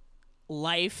Benoit's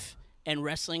life and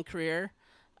wrestling career.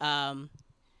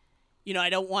 I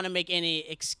don't want to make any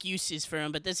excuses for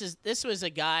him, but this was a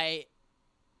guy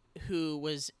who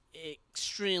was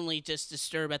extremely just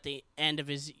disturbed at the end of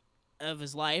his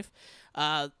life.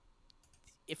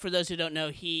 For those who don't know,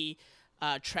 he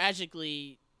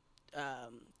tragically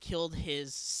killed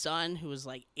his son, who was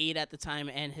like 8 at the time,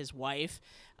 and his wife.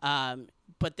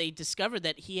 But they discovered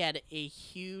that he had a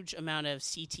huge amount of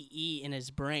CTE in his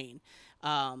brain.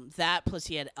 That plus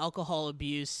he had alcohol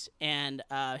abuse, and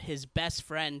his best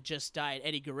friend just died,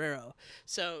 Eddie Guerrero.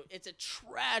 So it's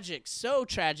so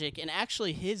tragic, and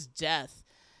actually his death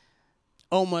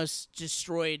almost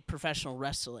destroyed professional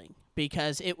wrestling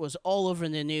because it was all over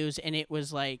in the news, and it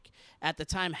was like, at the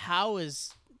time, how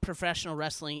is professional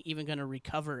wrestling even going to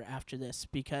recover after this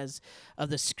because of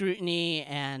the scrutiny,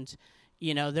 and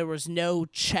there was no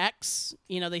checks.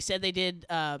 They said they did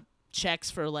checks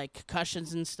for like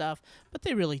concussions and stuff, but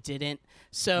they really didn't.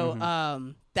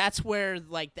 So that's where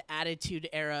like the Attitude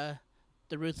Era,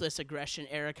 the Ruthless Aggression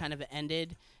era kind of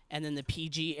ended, and then the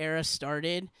PG era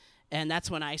started. And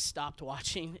that's when I stopped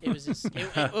watching. It was just,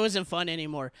 it wasn't fun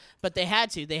anymore. But they had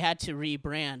to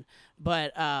rebrand.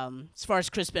 But as far as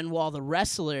Chris Benoit, the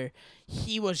wrestler,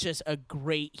 he was just a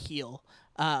great heel.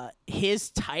 His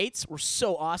tights were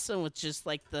so awesome with just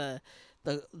like the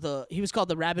he was called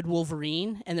the Rabid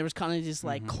Wolverine, and there was kind of these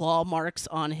like claw marks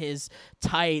on his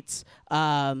tights.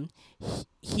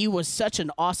 He was such an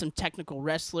awesome technical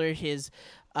wrestler. His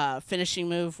finishing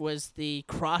move was the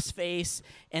crossface,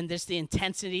 and just the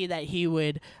intensity that he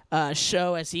would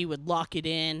show as he would lock it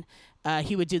in.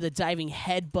 He would do the diving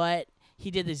headbutt. He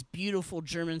did these beautiful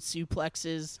German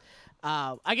suplexes.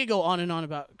 I could go on and on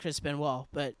about Chris Benoit,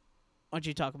 but why don't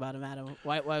you talk about him, Adam?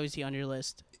 Why was he on your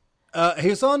list? He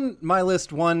was on my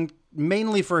list,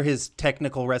 mainly for his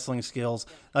technical wrestling skills.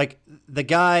 Like, the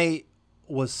guy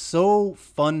was so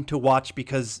fun to watch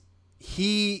because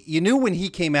you knew when he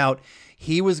came out,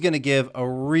 he was going to give a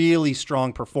really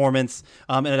strong performance,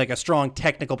 and like a strong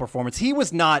technical performance. He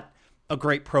was not a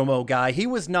great promo guy. He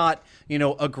was not,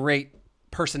 a great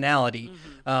personality,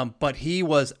 but he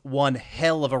was one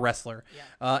hell of a wrestler.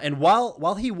 Yeah. And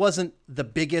while he wasn't the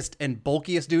biggest and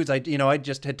bulkiest dudes, I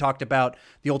just had talked about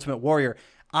the Ultimate Warrior.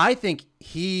 I think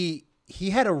he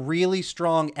had a really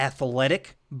strong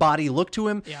athletic body look to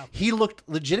him. Yeah. He looked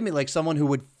legitimately like someone who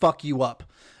would fuck you up.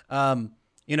 And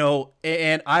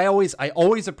I always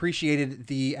appreciated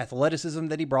the athleticism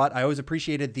that he brought. I always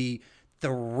appreciated the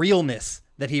realness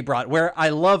that he brought, where I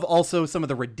love also some of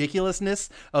the ridiculousness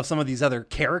of some of these other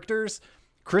characters.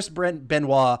 Chris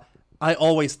Benoit, I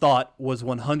always thought was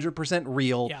 100%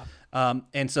 real. Yeah.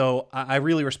 And so I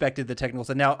really respected the technical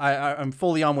side. Now I'm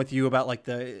fully on with you about like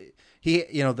the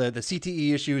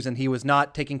CTE issues, and he was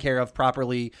not taken care of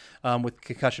properly with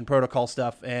concussion protocol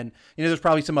stuff. And, there's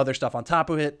probably some other stuff on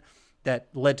top of it that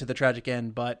led to the tragic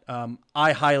end, but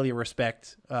I highly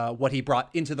respect what he brought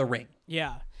into the ring.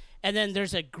 Yeah. And then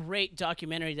there's a great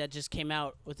documentary that just came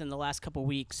out within the last couple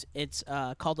weeks. It's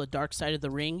called The Dark Side of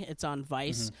the Ring. It's on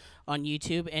Vice on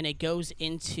YouTube, and it goes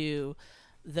into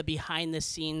the behind the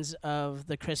scenes of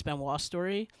the Chris Benoit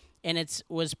story, and it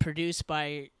was produced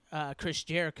by Chris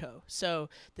Jericho. So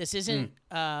this isn't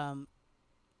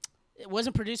it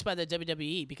wasn't produced by the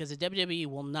WWE, because the WWE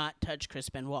will not touch Chris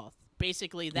Benoit.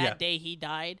 Basically, that day he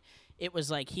died, it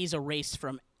was like he's erased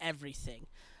from everything.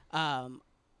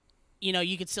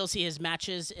 You could still see his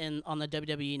matches on the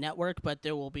WWE network, but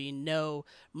there will be no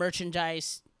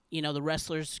merchandise. The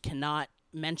wrestlers cannot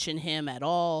mention him at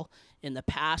all in the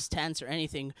past tense or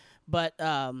anything. But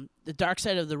The Dark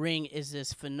Side of the Ring is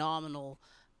this phenomenal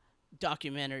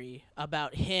documentary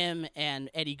about him and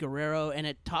Eddie Guerrero, and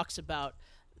it talks about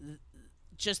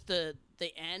just the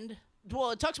end.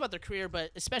 Well, it talks about their career, but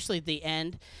especially the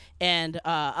end. And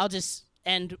I'll just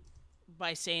end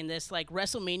by saying this: like,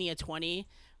 WrestleMania 20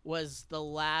 was the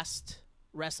last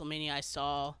WrestleMania I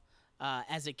saw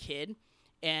as a kid,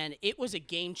 and it was a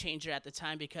game changer at the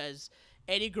time because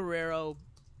Eddie Guerrero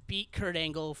beat Kurt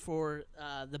Angle for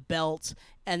the belt,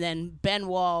 and then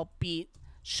Benoit beat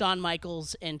Shawn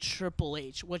Michaels and Triple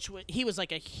H, which he was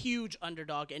like a huge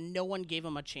underdog, and no one gave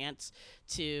him a chance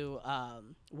to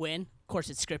win. Of course,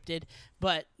 it's scripted,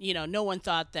 but no one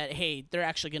thought that, hey, they're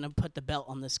actually going to put the belt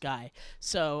on this guy.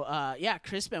 So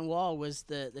Chris Benoit was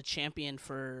the champion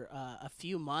for a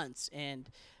few months, and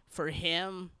for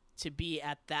him to be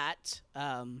at that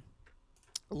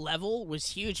level was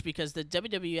huge, because the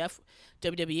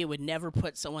WWE would never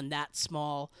put someone that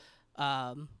small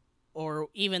or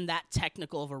even that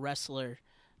technical of a wrestler,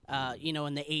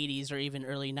 in the 80s or even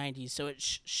early 90s. So it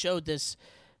showed this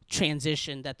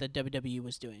transition that the WWE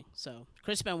was doing. So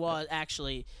Chris Benoit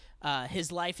actually,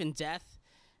 his life and death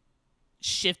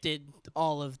shifted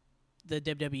all of the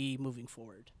WWE moving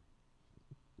forward.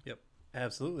 Yep,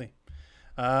 absolutely.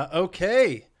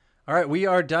 Okay. All right, we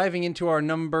are diving into our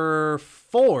number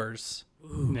 4s.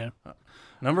 Yeah.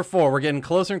 Number 4, we're getting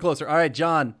closer and closer. All right,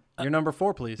 John, your number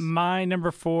 4, please. My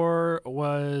number 4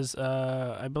 was,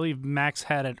 I believe Max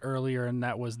had it earlier, and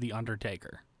that was The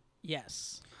Undertaker.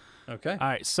 Yes. Okay. All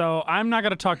right, so I'm not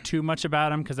going to talk too much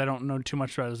about him because I don't know too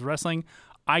much about his wrestling.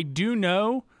 I do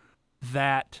know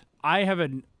that I have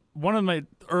one of my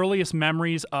earliest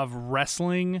memories of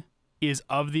wrestling is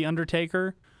of The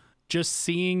Undertaker. Just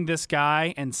seeing this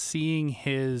guy and seeing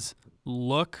his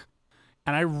look,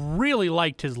 and I really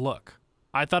liked his look.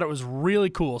 I thought it was really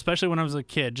cool, especially when I was a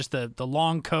kid. Just the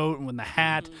long coat and with the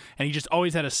hat, and he just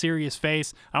always had a serious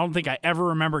face. I don't think I ever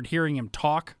remembered hearing him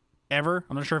talk, ever.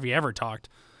 I'm not sure if he ever talked.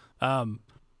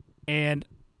 And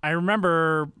I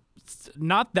remember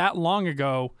not that long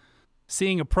ago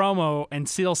seeing a promo and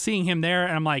still seeing him there,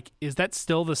 and I'm like, is that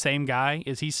still the same guy?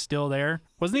 Is he still there?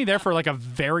 Wasn't he there for like a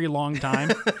very long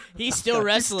time? He's still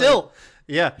wrestling.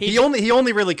 Yeah. He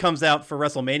only really comes out for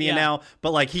WrestleMania now,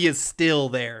 but like he is still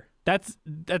there. That's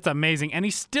amazing, and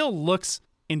he still looks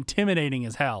intimidating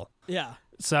as hell. Yeah.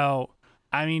 So,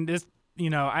 I mean, this,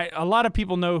 a lot of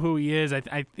people know who he is. I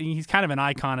think he's kind of an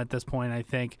icon at this point. I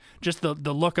think just the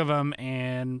look of him,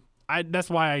 and that's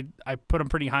why I put him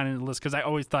pretty high on the list, because I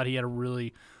always thought he had a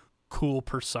really cool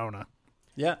persona.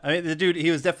 Yeah, I mean, the dude,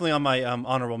 he was definitely on my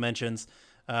honorable mentions,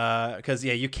 because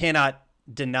you cannot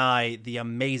deny the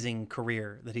amazing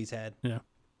career that he's had. Yeah.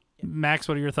 Max,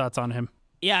 what are your thoughts on him?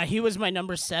 Yeah, he was my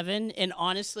number 7, and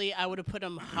honestly, I would have put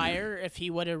him higher if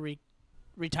he would have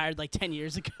retired like 10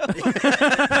 years ago.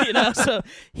 So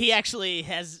he actually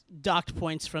has docked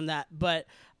points from that. But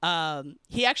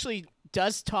he actually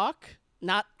does talk,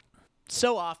 not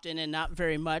so often and not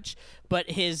very much, but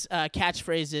his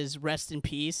catchphrase is "rest in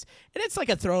peace," and it's like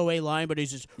a throwaway line, but he's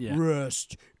just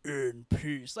 "rest in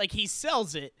peace." Like, he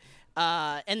sells it.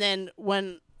 And then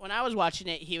when I was watching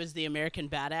it, he was the American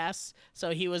Badass.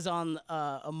 So he was on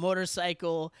a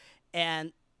motorcycle,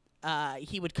 and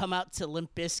he would come out to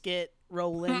Limp Bizkit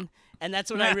rolling. And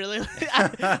that's when I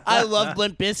loved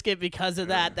Limp Bizkit because of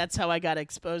that. That's how I got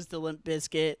exposed to Limp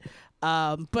Bizkit.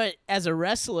 But as a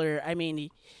wrestler, I mean,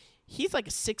 he's like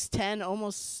 6'10",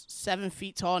 almost 7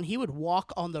 feet tall, and he would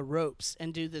walk on the ropes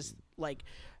and do this like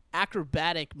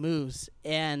acrobatic moves.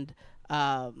 And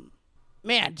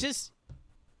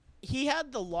he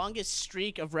had the longest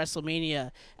streak of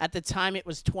WrestleMania. At the time, it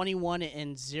was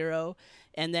 21-0,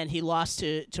 and then he lost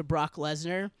to Brock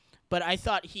Lesnar. But I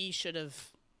thought he should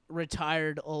have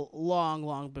retired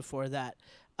long before that.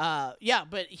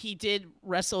 But he did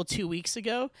wrestle 2 weeks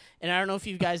ago, and I don't know if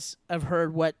you guys have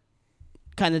heard what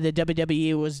kind of the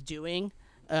WWE was doing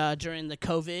during the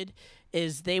COVID,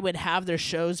 is they would have their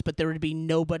shows, but there would be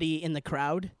nobody in the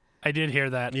crowd. I did hear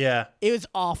that. Yeah. It was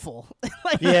awful.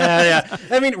 Like, Yeah.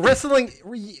 I mean, wrestling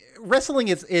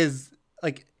is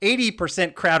like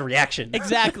 80% crowd reaction.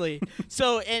 exactly.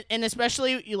 So, and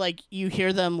especially you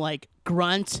hear them like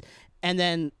grunt, and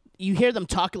then you hear them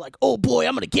talking like, "Oh boy,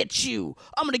 I'm gonna get you,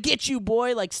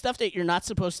 boy," like stuff that you're not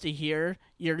supposed to hear.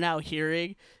 You're now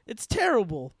hearing. It's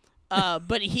terrible.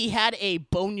 But he had a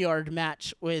boneyard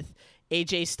match with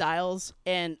AJ Styles,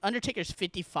 and Undertaker's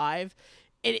 55.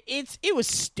 It was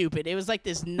stupid. It was like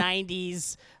this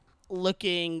 90s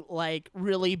looking like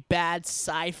really bad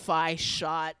sci-fi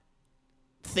shot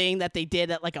thing that they did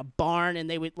at like a barn, and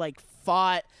they would like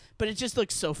fought, but it just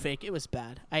looked so fake. It was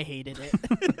bad. I hated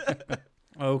it.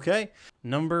 Okay.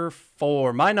 Number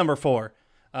 4. My number 4.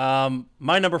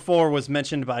 My number 4 was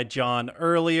mentioned by John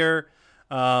earlier.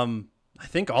 I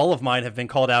think all of mine have been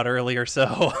called out earlier,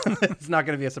 so it's not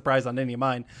going to be a surprise on any of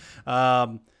mine.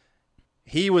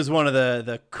 He was one of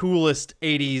the coolest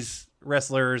 80s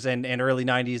wrestlers and early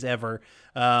 90s ever.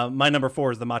 My number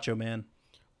 4 is the Macho Man.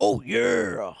 Oh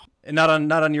yeah. And not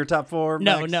on your top 4,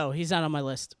 Max? No, he's not on my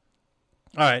list.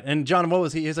 All right. And John, what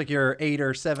was he? He was like your 8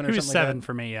 or 7 or He something was like 7 that?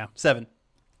 for me, yeah. 7.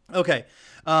 Okay.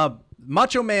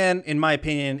 Macho Man, in my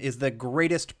opinion, is the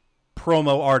greatest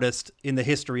promo artist in the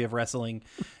history of wrestling.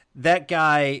 That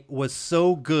guy was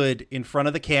so good in front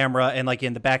of the camera and like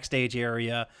in the backstage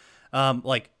area.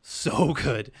 Like so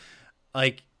good.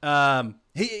 Like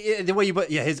the way you put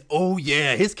his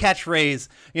his catchphrase,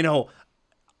 you know,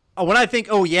 when I think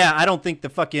oh yeah, I don't think the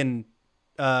fucking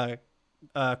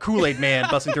Kool-Aid Man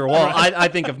busting through a wall. I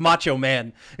think of Macho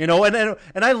Man, you know, and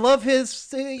I love his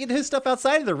stuff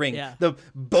outside of the ring. Yeah. The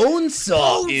bone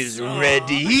saw is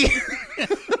ready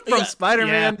from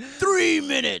Spider-Man. 3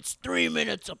 minutes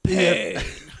of pain.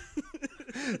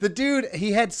 The dude,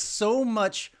 he had so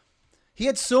much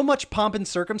pomp and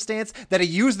circumstance that he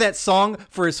used that song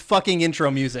for his fucking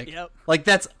intro music. Yep. Like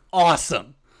that's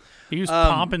awesome. He used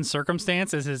Pomp and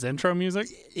Circumstance as his intro music.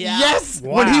 Yeah. Yes,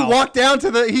 Wow. when he walked down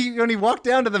to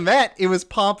the mat, it was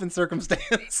pomp and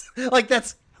circumstance. Like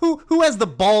that's who has the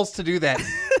balls to do that?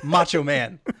 Macho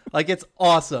Man. Like it's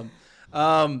awesome.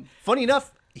 Funny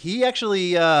enough, he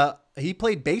actually he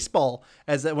played baseball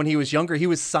when he was younger. He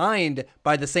was signed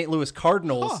by the St. Louis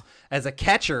Cardinals as a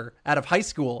catcher out of high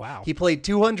school. Wow. He played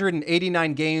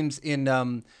 289 games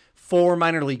in 4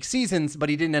 minor league seasons, but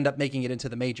he didn't end up making it into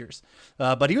the majors.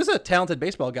 But he was a talented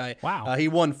baseball guy. Wow. He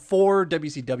won 4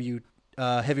 WCW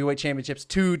heavyweight championships,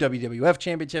 2 WWF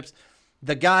championships.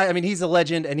 The guy, I mean, he's a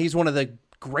legend, and he's one of the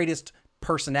greatest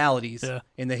personalities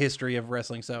in the history of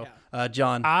wrestling. So,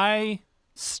 John. I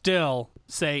still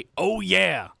say, oh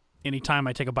yeah, anytime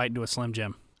I take a bite into a Slim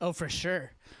Jim. Oh, for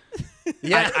sure.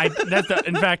 Yeah.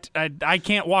 In fact, I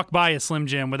can't walk by a Slim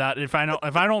Jim without if I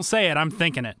don't say it, I'm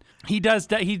thinking it. He does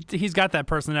that. He's got that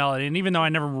personality, and even though I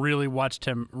never really watched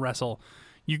him wrestle,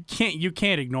 you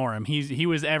can't ignore him. He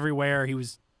was everywhere. He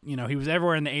was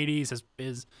everywhere in the 80s.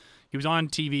 He was on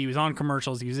TV. He was on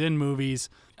commercials. He was in movies.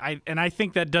 I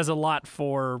think that does a lot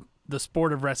for the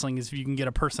sport of wrestling is if you can get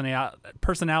a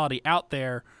personality out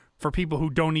there for people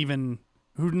who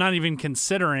not even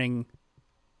considering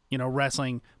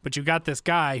wrestling, but you got this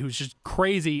guy who's just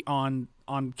crazy on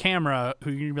camera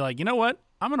who you can be like, you know what?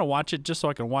 I'm going to watch it just so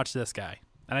I can watch this guy.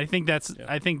 And I think that's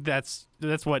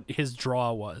what his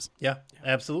draw was. Yeah,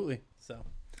 absolutely. So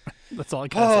That's all I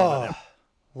can say about him.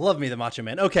 love me the Macho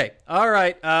Man. Okay. All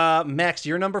right. Max,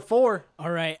 you're number 4.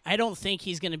 All right. I don't think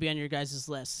he's going to be on your guys'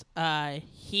 list.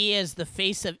 He is the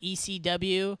face of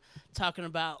ECW, talking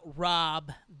about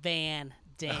Rob Van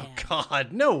Dam.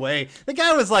 God, no way. The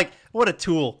guy was like, what a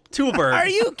tool bird. Are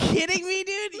you kidding me,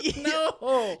 dude?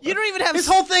 No. You don't even have His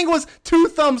whole thing was 2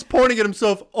 thumbs pointing at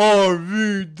himself.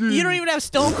 RVD. You don't even have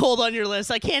Stone Cold on your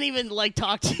list. I can't even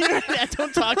talk to you.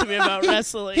 Don't talk to me about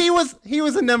wrestling. He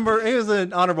was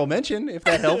an honorable mention, if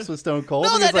that helps with Stone Cold. No,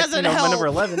 He was that doesn't my help. number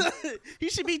 11. He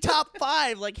should be top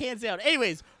 5, hands down.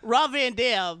 Anyways, Rob Van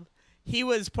Dam, he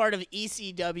was part of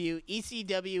ECW.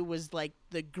 ECW was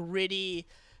the gritty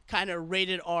kind of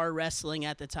rated R wrestling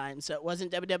at the time. So it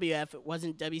wasn't WWF, it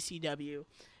wasn't WCW.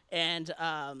 And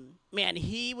man,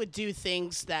 he would do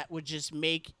things that would just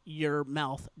make your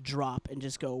mouth drop and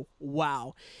just go,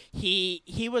 wow.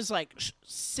 He was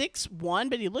 6'1",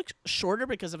 but he looked shorter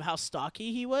because of how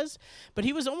stocky he was. But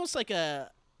he was almost like a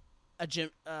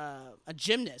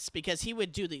gymnast, because he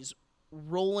would do these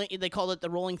rolling, they called it the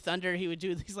Rolling Thunder. He would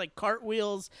do these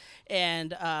cartwheels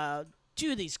and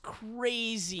do these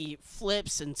crazy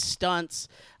flips and stunts.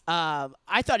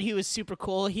 I thought he was super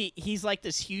cool. He's like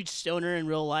this huge stoner in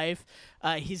real life.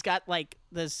 He's got like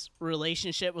this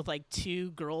relationship with like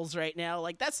 2 girls right now.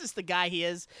 Like that's just the guy he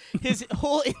is. His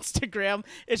whole Instagram,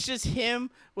 it's just him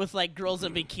with like girls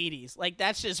in bikinis. Like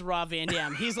that's just Rob Van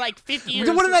Dam. He's like 50 years.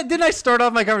 Didn't I start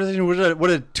off my conversation with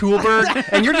a tool bird?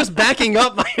 And you're just backing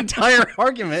up my entire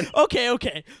argument.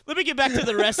 Okay. Let me get back to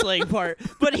the wrestling part.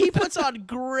 But he puts on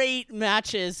great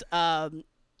matches.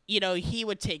 He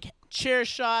would take chair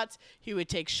shots. He would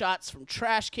take shots from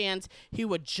trash cans. He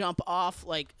would jump off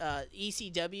like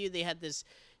ECW. They had this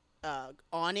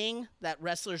awning that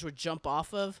wrestlers would jump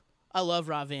off of. I love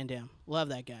Rob Van Dam. Love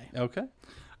that guy. Okay.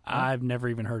 I've never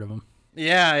even heard of him.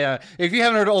 Yeah. If you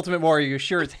haven't heard of Ultimate Warrior, you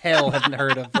sure as hell haven't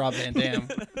heard of Rob Van Dam.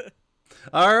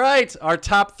 All right, our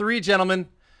top 3, gentlemen.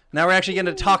 Now we're actually going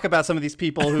to talk about some of these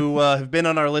people who have been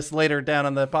on our list later down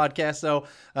on the podcast. So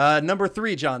number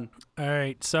 3, John. All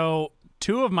right, so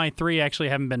 2 of my 3 actually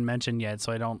haven't been mentioned yet,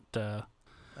 so I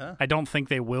don't think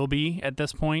they will be at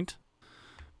this point.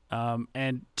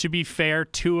 And to be fair,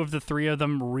 2 of the 3 of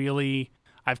them really,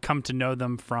 I've come to know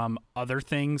them from other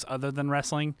things other than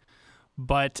wrestling.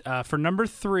 But for number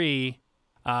 3,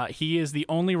 he is the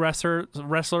only wrestler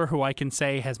who I can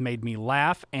say has made me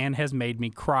laugh and has made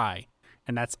me cry,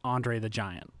 and that's Andre the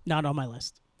Giant. Not on my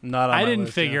list. I didn't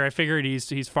figure. Yeah. I figured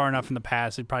he's far enough in the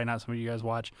past. He's probably not somebody you guys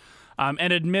watch.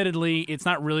 And admittedly, it's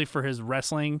not really for his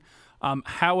wrestling.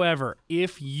 However,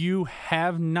 if you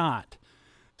have not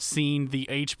seen the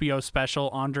HBO special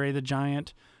Andre the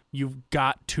Giant, you've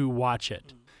got to watch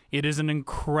it. It is an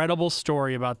incredible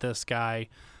story about this guy.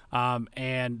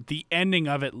 And the ending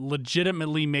of it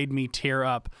legitimately made me tear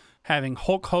up, having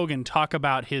Hulk Hogan talk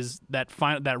about that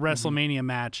WrestleMania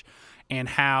match and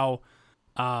how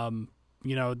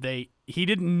he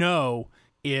didn't know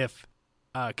if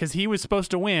because he was supposed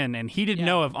to win, and he didn't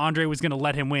know if Andre was going to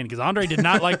let him win, because Andre did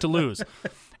not like to lose,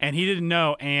 and he didn't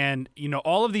know. And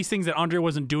all of these things that Andre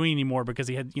wasn't doing anymore because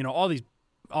he had all these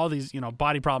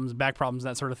body problems, back problems,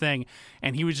 that sort of thing,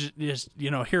 and he was just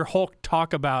hear Hulk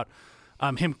talk about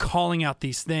him calling out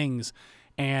these things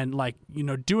and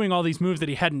doing all these moves that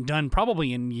he hadn't done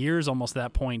probably in years almost at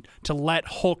that point, to let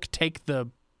Hulk take the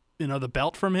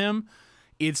belt from him.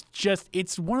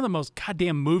 It's one of the most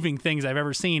goddamn moving things I've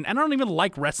ever seen. And I don't even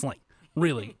like wrestling,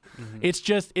 really. Mm-hmm.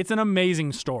 It's an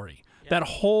amazing story. Yeah.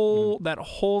 That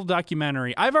whole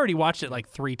documentary, I've already watched it like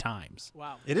 3 times.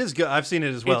 Wow. It is good. I've seen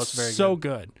it as well. It's very so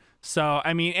good. So,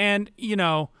 I mean, and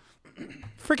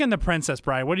freaking the Princess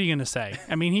Bride, what are you going to say?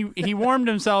 I mean, he warmed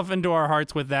himself into our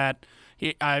hearts with that.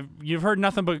 I've heard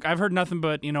nothing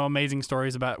but amazing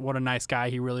stories about what a nice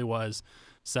guy he really was.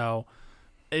 So,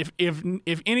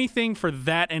 if anything, for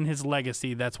that and his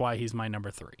legacy, that's why he's my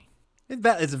number 3.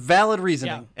 It's valid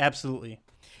reasoning, absolutely.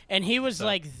 And he was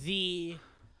like the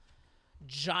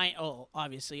giant. Oh,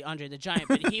 obviously Andre the Giant,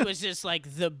 but he was just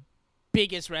like the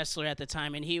biggest wrestler at the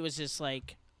time, and he was just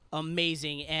like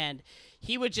amazing. And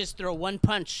he would just throw one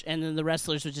punch, and then the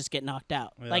wrestlers would just get knocked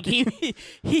out. Yeah. Like he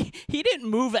didn't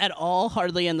move at all,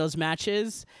 hardly, in those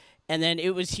matches. And then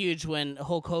it was huge when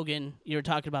Hulk Hogan, you were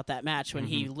talking about that match, when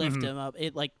he lifted him up.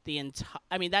 It like the entire.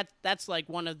 I mean, that's like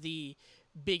one of the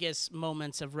biggest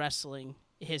moments of wrestling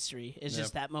history. Is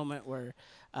just that moment where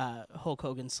Hulk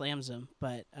Hogan slams him.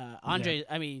 But Andre,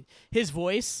 I mean, his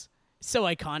voice, so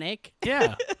iconic.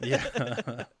 Yeah.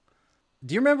 Yeah.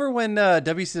 Do you remember when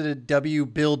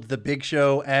WCW billed the Big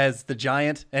Show as the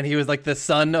Giant, and he was like the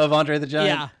son of Andre the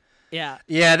Giant? Yeah,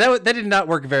 that did not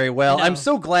work very well. No. I'm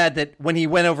so glad that when he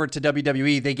went over to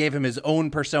WWE, they gave him his own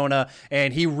persona,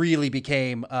 and he really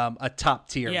became a top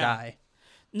tier guy.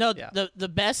 No, the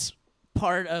best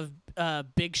part of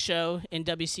Big Show in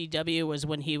WCW was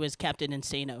when he was Captain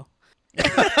Insano.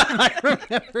 I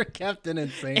remember Captain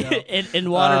Insano in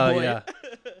Waterboy.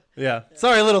 Yeah.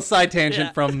 Sorry, a little side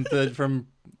tangent from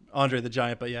Andre the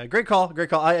Giant, but yeah, great call.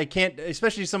 I can't,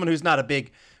 especially someone who's not a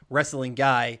big wrestling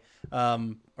guy,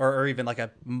 or even like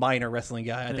a minor wrestling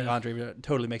guy. I think Andre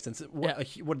totally makes sense. One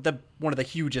of the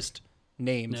hugest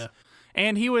names. Yeah.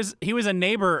 And he was a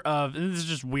neighbor of, and this is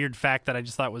just a weird fact that I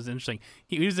just thought was interesting.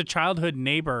 He was a childhood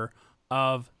neighbor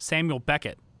of Samuel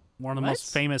Beckett, one of the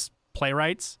most famous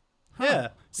playwrights. Huh. Yeah.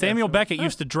 Samuel Beckett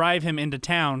used to drive him into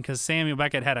town because Samuel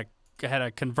Beckett had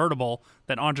a convertible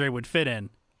that Andre would fit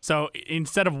in. So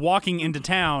instead of walking into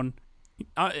town,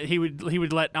 he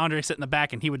would let Andre sit in the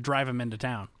back, and he would drive him into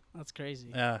town. That's crazy.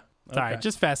 Yeah. Okay. Sorry,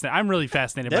 just fascinating. I'm really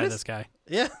fascinated by this guy.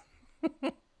 Yeah.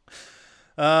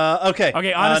 Okay.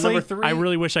 Okay. Honestly, number 3. I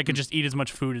really wish I could just eat as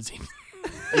much food as he.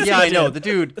 Yeah, I know. The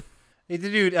dude.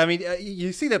 I mean,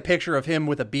 you see the picture of him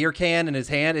with a beer can in his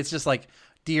hand. It's just like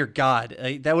dear God,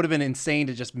 that would have been insane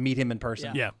to just meet him in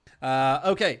person. Yeah.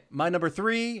 Okay, my number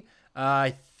 3,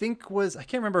 I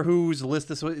can't remember whose list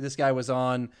this guy was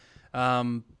on,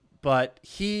 but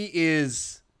he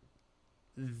is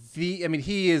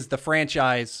he is the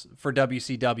franchise for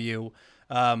WCW.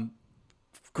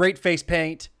 Great face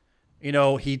paint.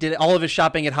 He did all of his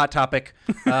shopping at Hot Topic.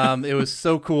 It was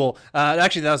so cool.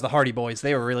 Actually, that was the Hardy Boys.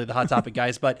 They were really the Hot Topic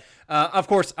guys. But, of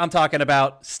course, I'm talking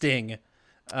about Sting.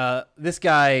 This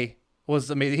guy was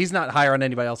amazing. He's not higher on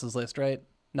anybody else's list, right?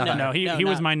 Not higher. No, he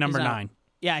was my number 9.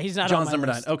 Yeah, he's not John's on my number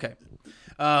list. 9.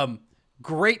 Okay.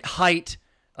 Great height,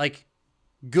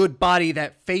 good body.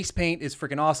 That face paint is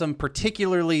freaking awesome,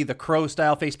 particularly the Crow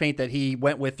style face paint that he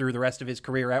went with through the rest of his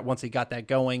career once he got that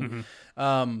going.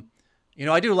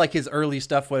 I do like his early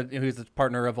stuff when he was the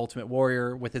partner of Ultimate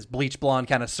Warrior with his bleach blonde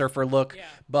kind of surfer look. Yeah.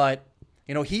 But,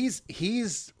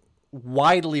 he's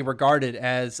widely regarded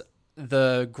as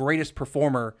the greatest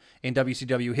performer in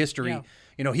WCW history.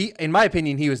 Yeah. In my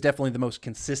opinion, he was definitely the most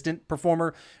consistent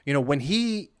performer. When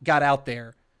he got out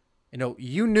there,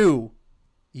 you knew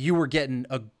you were getting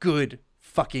a good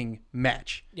fucking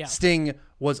match. Yeah. Sting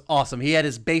was awesome. He had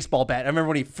his baseball bat. I remember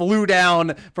when he flew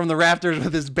down from the rafters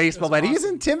with his baseball bat. Awesome. He was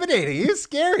intimidating. He was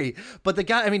scary. But the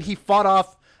guy, he fought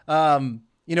off, and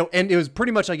it was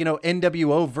pretty much like,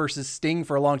 NWO versus Sting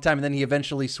for a long time. And then he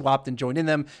eventually swapped and joined in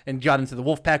them and got into the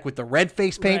Wolfpack with the red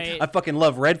face paint. Right. I fucking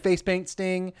love red face paint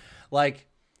Sting. Like,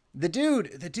 the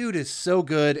dude is so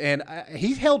good. And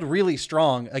he held really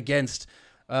strong against,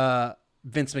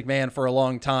 Vince McMahon for a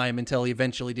long time until he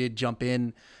eventually did jump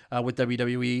in with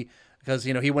WWE because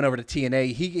he went over to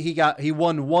TNA. He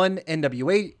won 1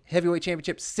 NWA heavyweight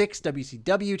championship, 6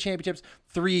 WCW championships,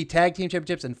 3 tag team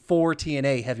championships, and 4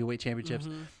 TNA heavyweight championships.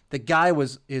 Mm-hmm. The guy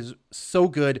is so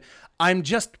good. I'm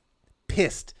just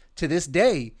pissed to this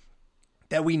day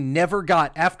that we never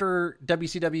got, after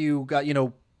WCW got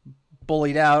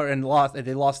bullied out and lost.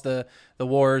 They lost the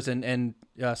wars and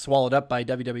swallowed up by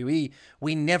WWE.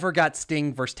 We never got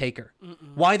Sting versus Taker.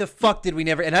 Mm-mm. Why the fuck did we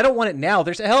never? And I don't want it now.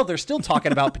 They're still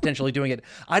talking about potentially doing it.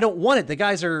 I don't want it. The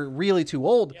guys are really too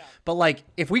old. Yeah. But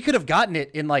if we could have gotten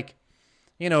it in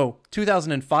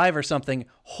 2005 or something,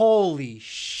 holy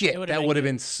shit, that would have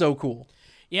been so cool.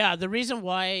 Yeah, the reason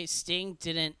why Sting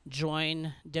didn't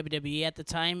join WWE at the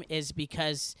time is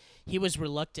because he was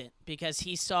reluctant, because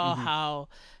he saw how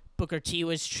Booker T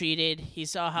was treated. He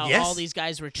saw how all these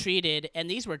guys were treated, and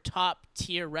these were top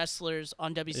tier wrestlers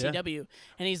on WCW. Yeah.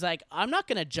 And he's like, I'm not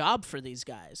going to job for these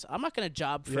guys. I'm not going to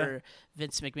job for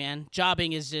Vince McMahon.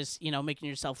 Jobbing is just, making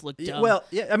yourself look dumb. Well,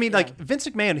 yeah, Vince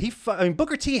McMahon,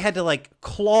 Booker T had to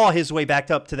claw his way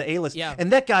back up to the A-list. Yeah.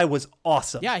 And that guy was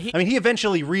awesome. Yeah. He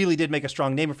eventually really did make a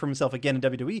strong name for himself again in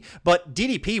WWE, but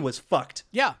DDP was fucked.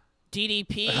 Yeah.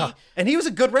 DDP. And he was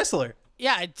a good wrestler.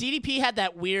 Yeah, DDP had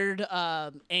that weird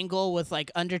angle with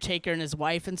Undertaker and his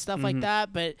wife and stuff like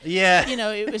that, but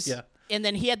it was. Yeah. And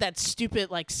then he had that stupid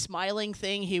smiling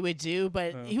thing he would do,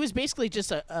 but he was basically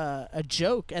just a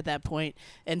joke at that point.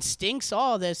 And Sting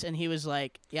saw this and he was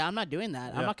like, "Yeah, I'm not doing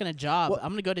that. I'm not going to job. Well, I'm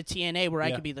going to go to TNA where I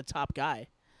could be the top guy."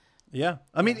 Yeah,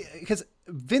 because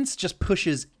Vince just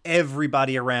pushes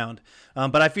everybody around,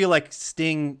 but I feel like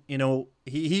Sting,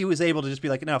 he was able to just be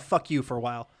like, "No, fuck you" for a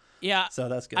while. Yeah. So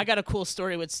that's good. I got a cool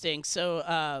story with Sting.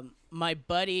 So my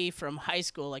buddy from high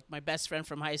school, my best friend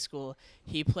from high school,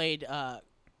 he played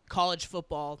college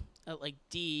football at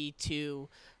D2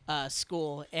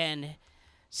 school, and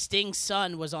Sting's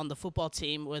son was on the football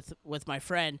team with my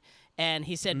friend, and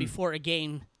he said before a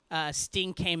game,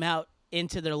 Sting came out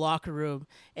into their locker room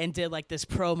and did this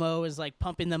promo, is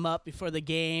pumping them up before the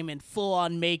game and full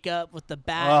on makeup with the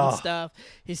bat and stuff.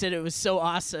 He said it was so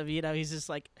awesome. He's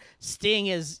just Sting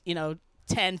is,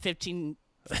 10, 15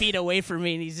 feet away from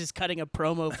me and he's just cutting a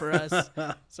promo for us.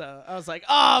 So I was like,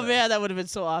 oh man, that would have been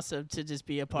so awesome to just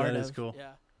be a part of. That is cool.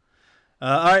 Yeah.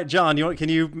 All right, John, you want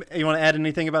to add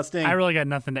anything about Sting? I really got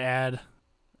nothing to add.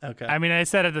 Okay. I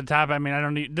said at the top, I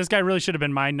don't need, this guy really should have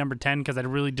been my number 10 because I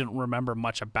really didn't remember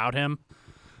much about him.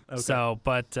 Okay. So,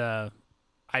 but I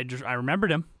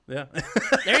remembered him. Yeah.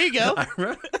 There you go. I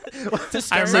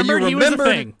remembered he was a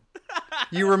thing.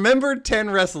 You remembered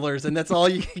 10 wrestlers, and that's all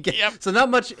you can get. Yep. So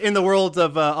not much in the world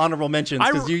of honorable mentions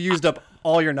because you used up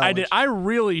all your knowledge. I did. I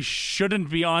really shouldn't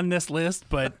be on this list,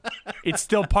 but it's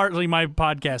still partly my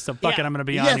podcast, so fuck it, I'm going to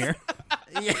be on here.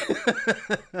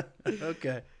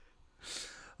 Okay.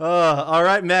 All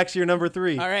right, Max, you're number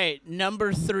 3. All right,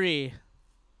 number 3.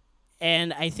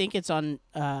 And I think it's on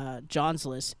John's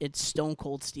list. It's Stone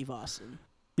Cold Steve Austin.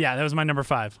 Yeah, that was my number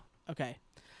 5. Okay.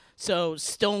 So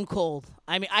Stone Cold.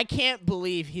 I can't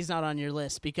believe he's not on your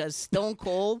list because Stone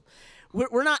Cold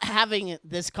we're not having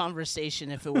this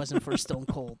conversation if it wasn't for Stone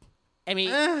Cold. I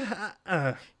mean,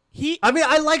 I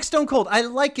like Stone Cold. I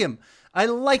like him,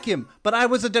 but I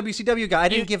was a WCW guy. I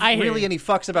didn't give really any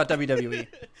fucks about WWE.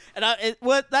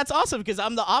 And that's awesome because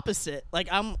I'm the opposite. Like,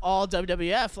 I'm all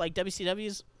WWF. Like,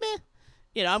 WCW's meh.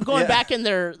 You know, I'm going back in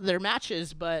their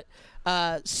matches, but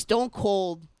Stone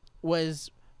Cold was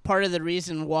part of the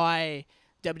reason why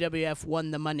WWF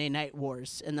won the Monday Night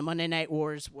Wars. And the Monday Night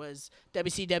Wars was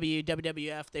WCW,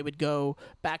 WWF. They would go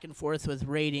back and forth with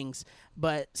ratings.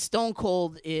 But Stone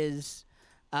Cold is,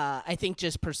 I think,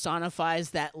 just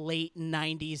personifies that late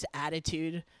 90s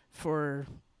attitude for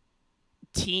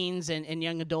teens and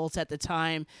young adults at the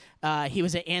time. He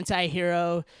was an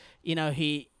anti-hero. You know,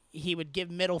 he would give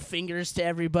middle fingers to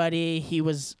everybody. He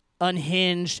was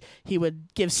unhinged. He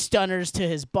would give stunners to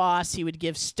his boss. He would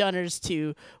give stunners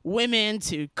to women,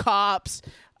 to cops.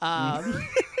 What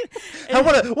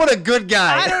a good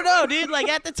guy. I don't know, dude. Like,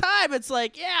 at the time, it's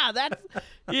like, yeah, that's,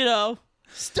 you know,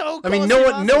 Stone Cold. I mean,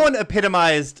 no one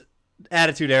epitomized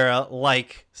Attitude Era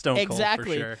like Stone Cold.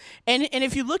 Exactly. For sure. And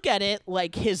if you look at it,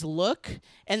 like, his look,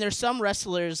 and there's some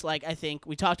wrestlers, like, I think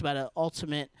we talked about it,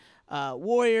 Ultimate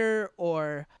Warrior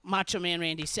or Macho Man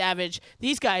Randy Savage.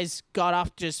 These guys got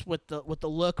off just with the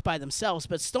look by themselves.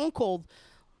 But Stone Cold,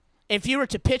 if you were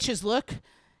to pitch his look,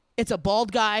 it's a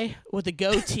bald guy with a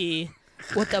goatee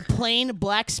with a plain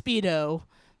black Speedo.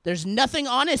 There's nothing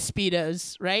on his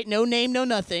Speedos, right? No name, no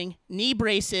nothing. Knee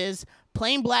braces,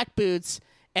 plain black boots,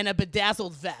 and a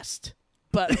bedazzled vest.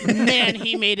 But man,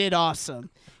 he made it awesome.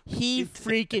 He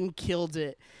freaking killed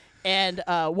it. And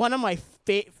one of my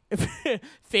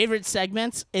favorite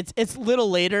segments, it's a little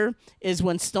later, is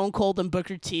when Stone Cold and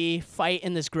Booker T fight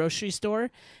in this grocery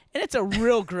store. And it's a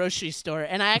real grocery store.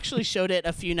 And I actually showed it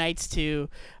a few nights to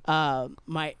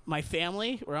my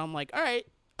family, where I'm like, all right,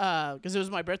 because it was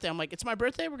my birthday. I'm like, it's my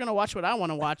birthday. We're going to watch what I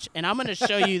want to watch. And I'm going to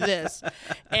show you this.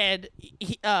 And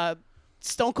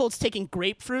Stone Cold's taking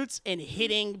grapefruits and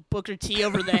hitting Booker T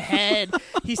over the head.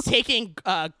 He's taking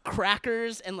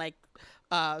crackers and, like,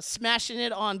 smashing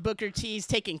it on Booker T. He's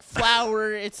taking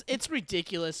flour. It's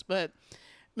ridiculous. But,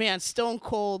 man, Stone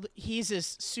Cold, he's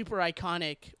just super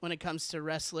iconic when it comes to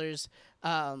wrestlers.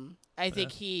 I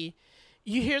think you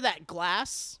hear that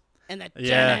glass and that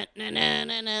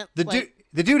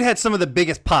the dude had some of the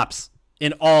biggest pops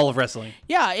in all of wrestling.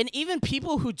 Yeah, and even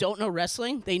people who don't know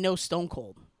wrestling, they know Stone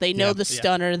Cold. They know the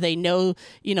stunner. They know,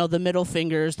 the middle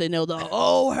fingers. They know the,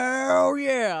 oh, hell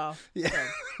yeah. Yeah.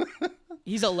 So,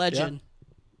 he's a legend.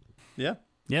 Yeah.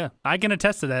 Yeah, I can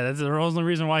attest to that. That's the only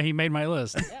reason why he made my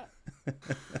list. Yeah.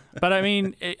 But I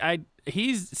mean,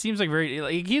 he seems like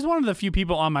he's one of the few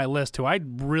people on my list who I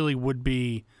really would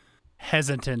be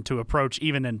hesitant to approach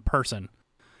even in person,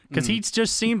 because he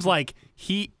just seems like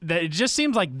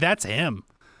that's him.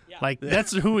 Yeah. Like,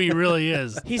 that's who he really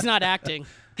is. He's not acting.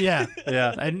 Yeah.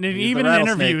 Yeah. And even in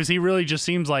interviews, he really just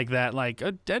seems like that. Like,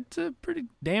 that's a pretty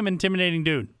damn intimidating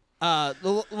dude.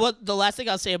 The last thing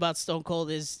I'll say about Stone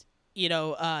Cold is,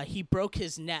 he broke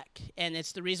his neck, and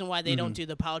it's the reason why they don't do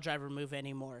the pile driver move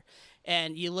anymore.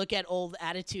 And you look at old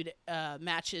Attitude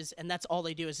matches, and that's all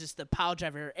they do is just the pile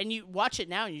driver. And you watch it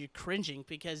now, and you're cringing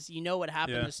because you know what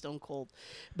happened to Stone Cold.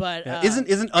 But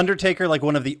isn't Undertaker like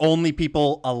one of the only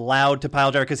people allowed to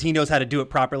pile driver because he knows how to do it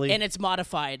properly? And it's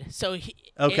modified, so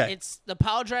it's the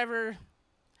pile driver.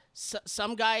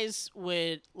 Some guys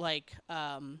would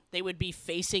they would be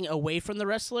facing away from the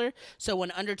wrestler. So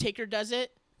when Undertaker does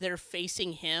it, they're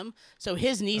facing him. So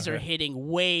his knees are hitting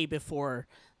way before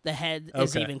the head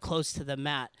is even close to the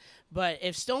mat. But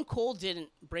if Stone Cold didn't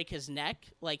break his neck,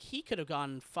 he could have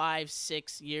gone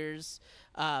 5-6 years.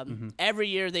 Every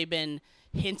year they've been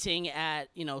hinting at,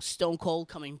 Stone Cold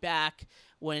coming back.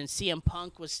 When CM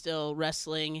Punk was still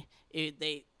wrestling,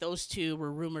 those two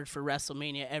were rumored for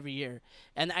WrestleMania every year.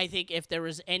 And I think if there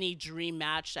was any dream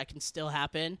match that can still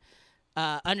happen,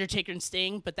 Undertaker and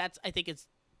Sting, but I think it's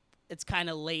kind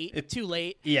of late, too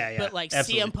late. Yeah. But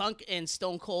absolutely. CM Punk and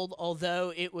Stone Cold,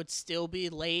 although it would still be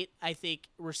late, I think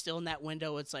we're still in that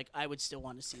window. It's I would still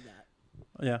want to see that.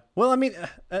 Yeah. Well, I mean,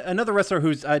 another wrestler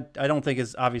who's I don't think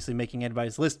is obviously making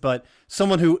anybody's list, but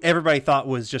someone who everybody thought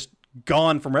was just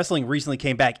gone from wrestling recently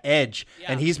came back, Edge,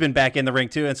 and he's been back in the ring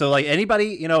too. And so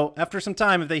anybody, after some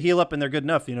time, if they heal up and they're good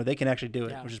enough, they can actually do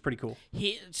it, which is pretty cool.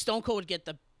 Stone Cold would get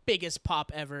the biggest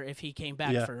pop ever if he came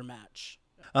back for a match.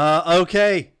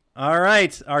 Okay. All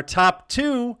right. Our top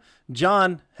two.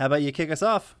 John, how about you kick us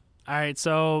off? All right.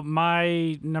 So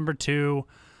my number two,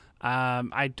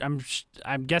 I'm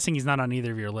guessing he's not on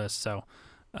either of your lists. So,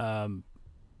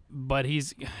 but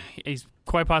he's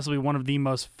quite possibly one of the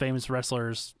most famous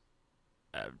wrestlers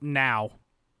now,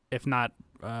 if not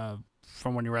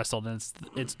from when you wrestled, and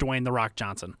it's Dwayne The Rock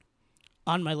Johnson.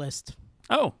 On my list.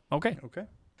 Oh, okay. Okay.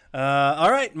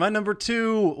 All right. My number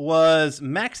 2 was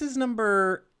Max's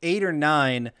number 8 or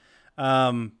 9.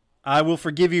 I will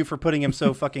forgive you for putting him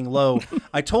so fucking low.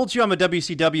 I told you I'm a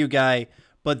WCW guy,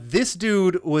 but this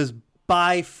dude was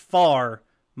by far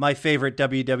my favorite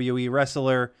WWE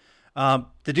wrestler.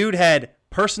 The dude had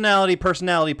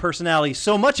personality,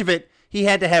 so much of it, he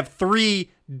had to have 3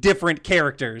 different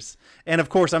characters. And of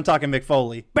course, I'm talking Mick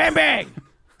Foley. Bang, bang!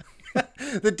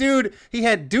 The dude, he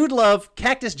had Dude Love,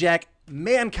 Cactus Jack,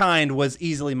 Mankind was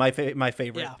easily my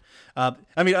favorite. Yeah.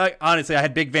 Honestly, I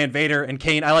had Big Van Vader and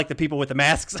Kane. I like the people with the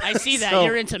masks. I see that. So,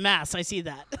 You're into masks. I see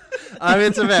that. I'm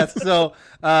into masks. So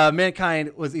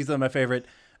Mankind was easily my favorite.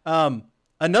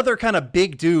 Another kind of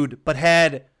big dude, but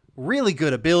had really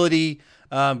good ability,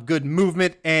 good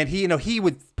movement, and he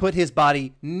would put his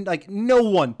body, like no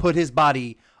one put his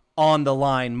body on the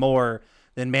line more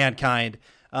than Mankind.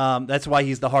 That's why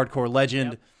he's the hardcore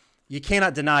legend. Yep. You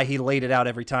cannot deny he laid it out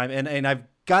every time. And I've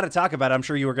got to talk about it. I'm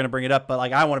sure you were going to bring it up, but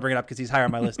like I want to bring it up because he's higher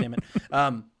on my list, damn it.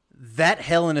 That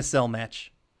Hell in a Cell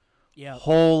match. Yeah.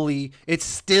 It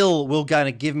still will kind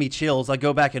of give me chills. I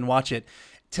go back and watch it.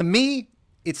 To me,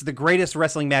 it's the greatest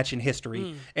wrestling match in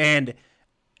history. And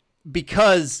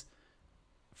because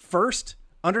first,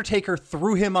 Undertaker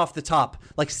threw him off the top,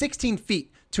 like 16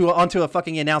 feet onto a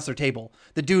fucking announcer table.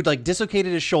 The dude like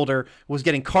dislocated his shoulder, was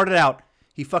getting carted out.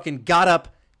 He fucking got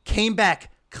up, came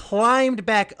back, climbed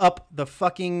back up the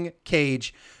fucking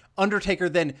cage. Undertaker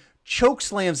then choke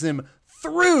slams him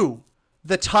through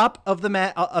the top of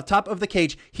the top of the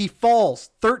cage. He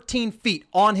falls 13 feet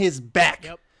on his back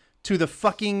to the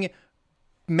fucking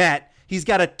mat. He's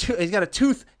got a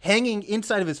tooth hanging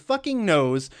inside of his fucking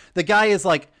nose. The guy is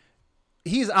like,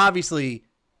 he's obviously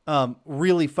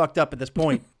really fucked up at this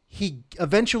point. He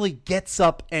eventually gets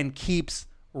up and keeps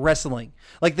wrestling.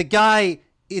 Like the guy,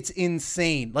 it's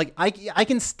insane. Like I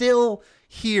can still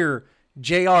hear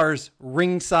JR's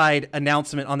ringside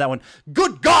announcement on that one.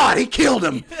 Good God, he killed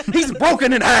him. He's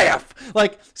broken in half.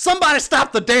 Like somebody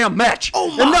stop the damn match.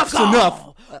 Oh my Enough's God.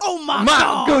 enough. Oh my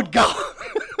God. Good God.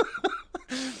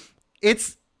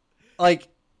 It's like,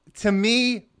 to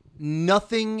me,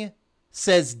 nothing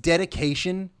says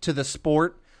dedication to the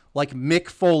sport like Mick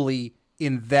Foley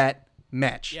in that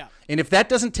match. Yeah. And if that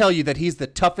doesn't tell you that he's the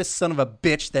toughest son of a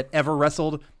bitch that ever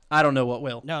wrestled, I don't know what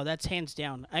will. No, that's hands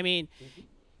down. I mean,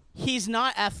 he's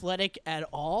not athletic at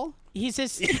all. He's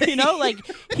just, like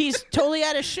he's totally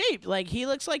out of shape. Like he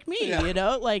looks like me,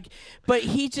 but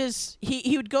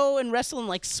he would go and wrestle in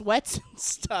like sweats and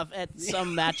stuff at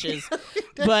some matches.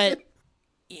 But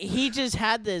he just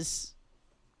had this,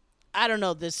 I don't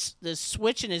know, this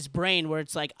switch in his brain where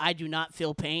it's like, I do not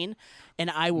feel pain and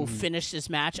I will finish this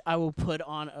match. I will put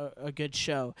on a good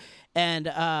show. And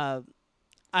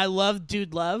I love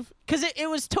Dude Love because it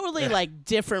was totally like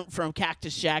different from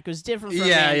Cactus Jack. It was different from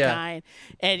Mankind.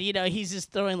 And, he's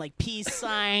just throwing like peace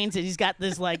signs and he's got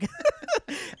this like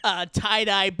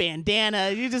tie-dye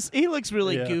bandana. He looks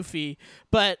really goofy.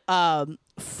 But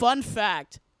fun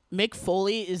fact, Mick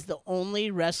Foley is the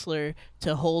only wrestler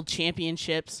to hold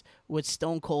championships with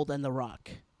Stone Cold and The Rock.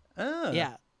 Oh.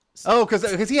 Yeah. Oh,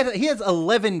 because he has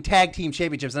 11 tag team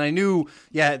championships, and I knew,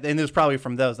 and it was probably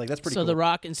from those. Like that's pretty cool. So The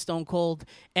Rock and Stone Cold,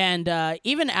 and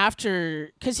even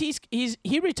after, because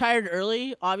he retired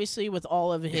early, obviously with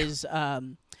all of his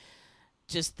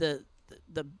just the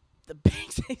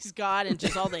bangs that he's got and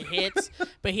just all the hits,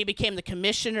 but he became the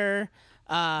commissioner.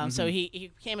 So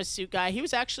he became a suit guy. He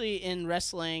was actually in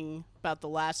wrestling about the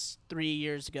last 3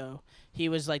 years ago. He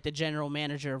was like the general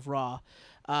manager of Raw.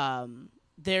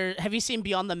 Have you seen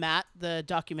Beyond the Mat, the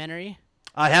documentary?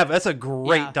 I have. That's a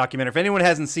great documentary. If anyone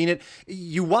hasn't seen it,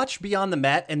 you watch Beyond the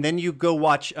Mat and then you go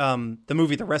watch the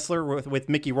movie The Wrestler with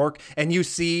Mickey Rourke, and you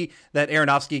see that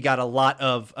Aronofsky got a lot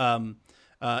of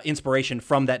inspiration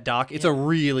from that doc. It's a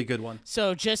really good one.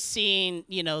 So just seeing,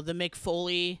 the Mick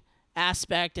Foley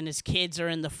aspect, and his kids are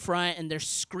in the front and they're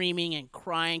screaming and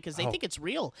crying because they think it's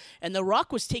real. And The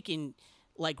Rock was taking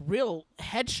like real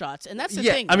headshots, and that's the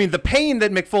thing. I mean, the pain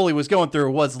that Mick Foley was going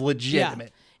through was legitimate.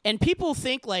 Yeah. And people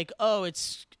think like, oh,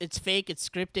 it's fake, it's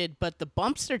scripted, but the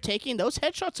bumps they're taking, those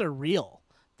headshots are real.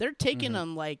 They're taking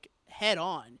them like head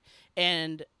on.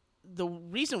 And the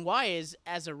reason why is,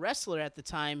 as a wrestler at the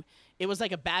time, it was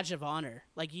like a badge of honor.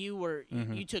 Like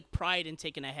you took pride in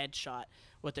taking a headshot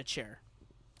with a chair.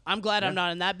 I'm glad I'm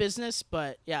not in that business,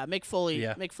 but Mick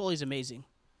Foley's amazing.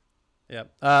 Yeah.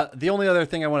 The only other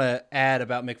thing I want to add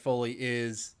about Mick Foley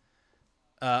is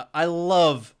I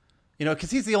love,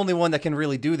 because he's the only one that can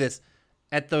really do this.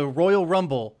 At the Royal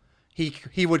Rumble,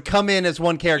 he would come in as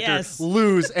one character, Yes.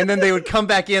 lose, and then they would come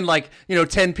back in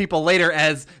 10 people later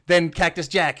as then Cactus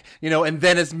Jack, and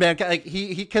then as Mankind.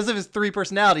 He because of his 3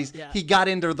 personalities, he got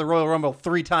into the Royal Rumble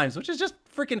 3 times, which is just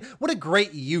freaking what a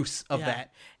great use of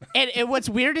that. And what's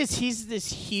weird is he's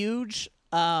this huge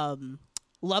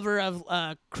lover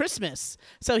of Christmas.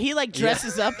 So he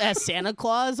dresses up as Santa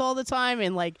Claus all the time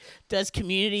and does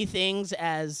community things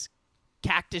as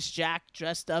Cactus Jack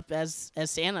dressed up as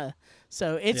Santa.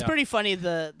 So it's pretty funny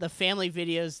the family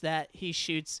videos that he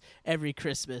shoots every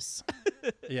Christmas.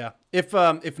 Yeah.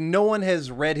 If no one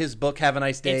has read his book, Have a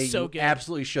Nice Day, It's so you good.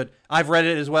 absolutely should. I've read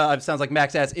it as well. It sounds like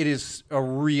Max adds. It is a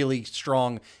really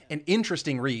strong and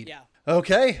interesting read. Yeah.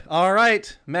 Okay. All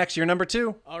right. Max, you're number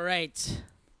 2. All right.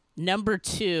 Number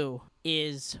 2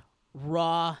 is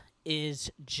Raw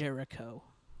is Jericho.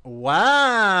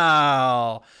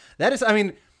 Wow. That is,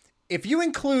 if you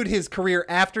include his career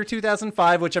after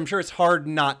 2005, which I'm sure it's hard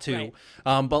not to,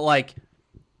 Right. but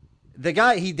the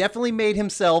guy, he definitely made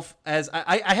himself as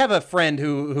I have a friend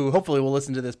who hopefully will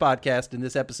listen to this podcast in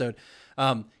this episode.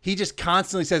 He just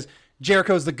constantly says,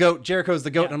 Jericho's the GOAT, Jericho's the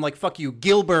GOAT. And I'm like, fuck you.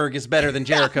 Gilbert is better than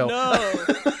Jericho. No.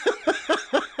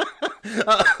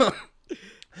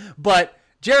 But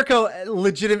Jericho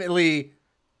legitimately,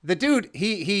 the dude,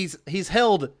 he's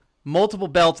held multiple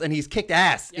belts and he's kicked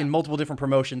ass in multiple different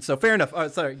promotions. So fair enough.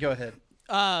 Sorry, go ahead.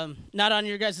 Not on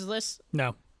your guys' list?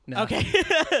 No. Okay.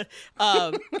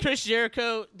 Chris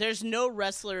Jericho, there's no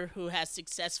wrestler who has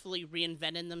successfully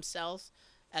reinvented themselves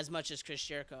as much as Chris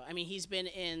Jericho. I mean, he's been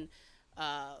in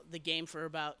the game for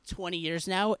about 20 years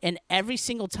now, and every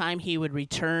single time he would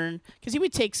return, because he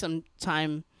would take some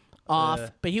time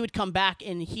off, but he would come back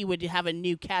and he would have a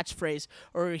new catchphrase,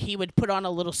 or he would put on a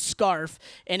little scarf,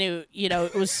 and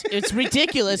it's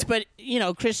ridiculous, but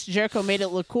Chris Jericho made it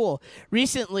look cool.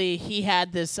 Recently, he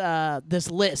had this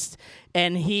list,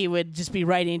 and he would just be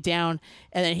writing down,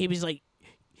 and then he was like,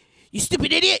 "You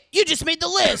stupid idiot! You just made the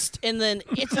list!" And then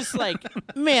it's just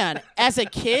man, as a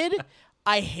kid,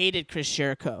 I hated Chris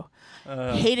Jericho.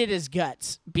 Hated his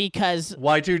guts because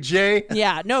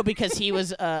Y2J? because he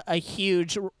was a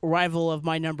huge rival of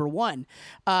my number 1.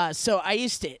 So I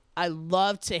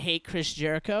loved to hate Chris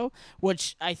Jericho,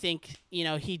 which I think,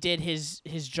 he did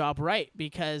his job right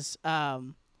because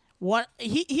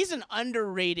he's an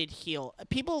underrated heel.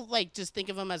 People just think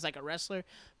of him as a wrestler,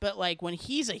 but when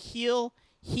he's a heel,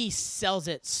 he sells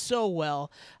it so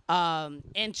well.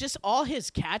 And just all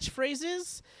his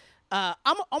catchphrases.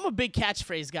 I'm a big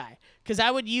catchphrase guy because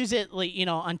I would use it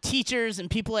on teachers and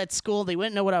people at school. They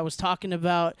wouldn't know what I was talking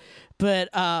about, but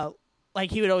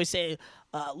he would always say,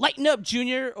 "Lighten up,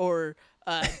 Junior," or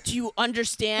 "Do you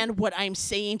understand what I'm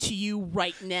saying to you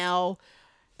right now?"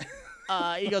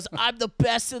 He goes, "I'm the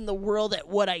best in the world at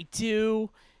what I do."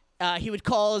 He would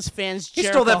call his fans He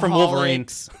stole that from Wolverine.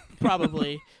 Jerichoholics,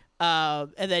 probably.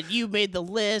 And then you made the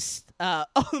list.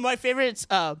 My favorites.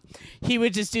 He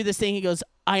would just do this thing. He goes,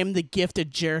 "I am the gift of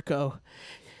Jericho.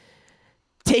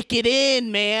 Take it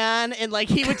in, man." And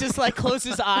he would just close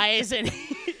his eyes and.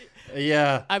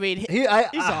 Yeah. I mean, he's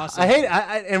awesome. I hate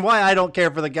and why I don't care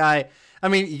for the guy. I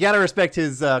mean, you got to respect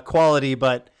his quality,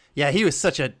 but yeah, he was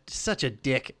such a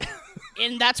dick.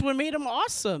 And that's what made him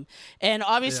awesome. And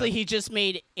obviously, he just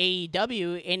made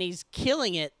AEW, and he's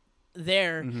killing it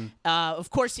there. Mm-hmm. Of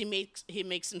course, he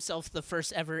makes himself the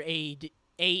first ever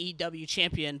AEW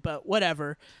champion, but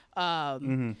whatever.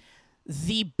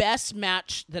 The best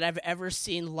match that I've ever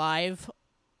seen live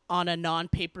on a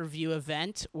non-pay-per-view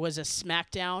event was a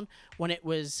SmackDown when it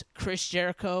was Chris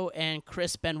Jericho and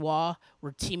Chris Benoit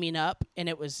were teaming up, and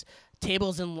it was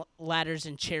Tables and Ladders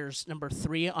and Chairs number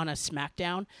 3 on a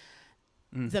SmackDown.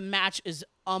 The match is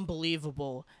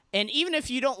unbelievable. And even if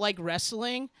you don't like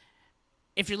wrestling,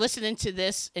 if you're listening to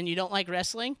this and you don't like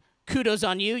wrestling, kudos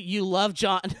on you. You love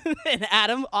John and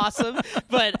Adam, awesome.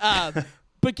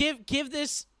 But give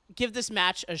this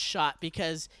match a shot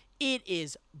because it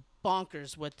is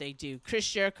bonkers what they do. Chris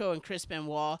Jericho and Chris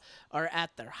Benoit are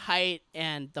at their height,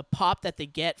 and the pop that they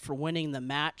get for winning the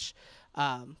match.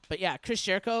 But yeah, Chris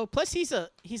Jericho. Plus, he's a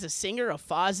singer of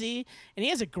Fozzy, and he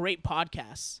has a great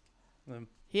podcast.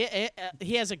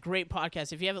 He has a great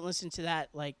podcast. If you haven't listened to that,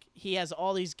 he has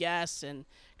all these guests, and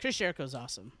Chris Jericho's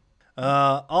awesome.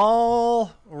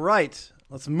 All right.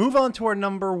 Let's move on to our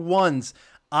number 1s.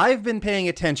 I've been paying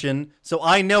attention, so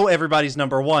I know everybody's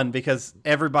number 1 because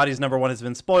everybody's number 1 has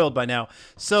been spoiled by now.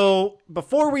 So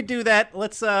before we do that,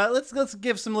 let's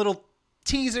give some little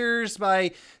teasers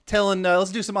by telling.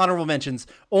 Let's do some honorable mentions,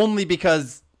 only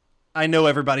because I know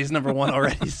everybody's number 1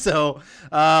 already. So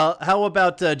how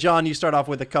about John? You start off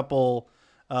with a couple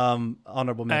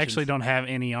honorable mentions. I actually don't have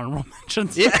any honorable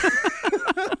mentions. Yeah.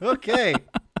 Okay.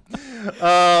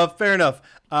 Fair enough.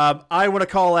 I want to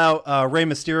call out Rey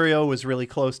Mysterio was really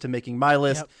close to making my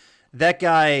list. Yep. That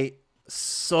guy,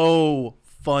 so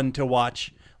fun to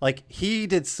watch. Like, he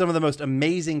did some of the most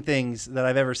amazing things that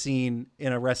I've ever seen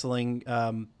in a wrestling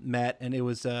mat, and it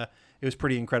was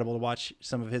pretty incredible to watch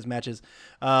some of his matches.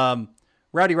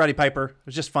 Roddy Piper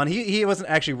was just fun. He wasn't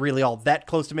actually really all that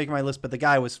close to making my list, but the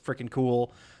guy was freaking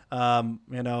cool.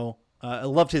 I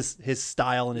loved his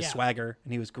style and his swagger,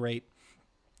 and he was great.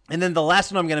 And then the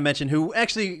last one I'm going to mention, who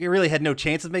actually really had no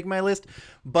chance of making my list,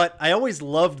 but I always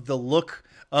loved the look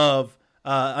of,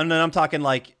 and I'm talking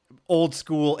like old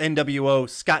school NWO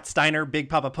Scott Steiner, Big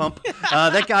Papa Pump.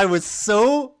 That guy was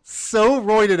so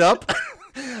roided up.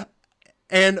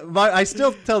 And I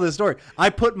still tell this story. I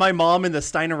put my mom in the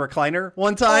Steiner recliner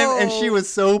one time, and she was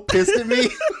so pissed at me.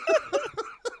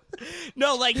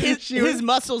 No, like his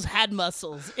muscles had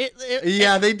muscles. They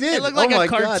did. It looked like oh a my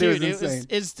cartoon. God, it was insane.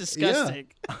 It's disgusting.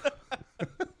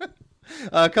 Yeah.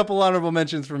 A couple honorable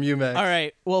mentions from you, Max. All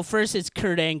right. Well, first it's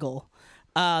Kurt Angle,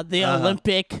 the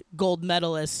Olympic gold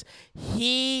medalist.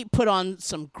 He put on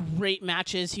some great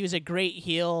matches. He was a great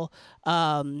heel.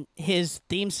 His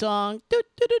theme song, doo,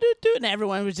 doo, doo, doo, doo, and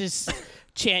everyone would just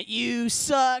chant, "You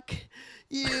suck,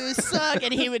 you suck,"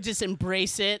 and he would just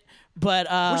embrace it. But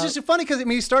which is funny because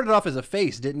he started off as a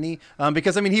face, didn't he?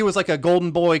 Because he was like a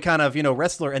golden boy kind of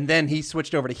wrestler, and then he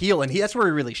switched over to heel, and that's where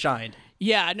he really shined.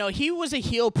 Yeah, no, he was a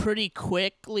heel pretty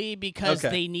quickly because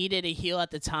they needed a heel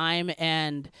at the time,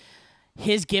 and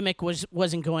his gimmick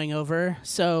wasn't going over.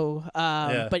 So,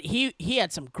 but he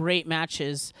had some great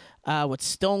matches with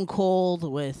Stone Cold,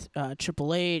 with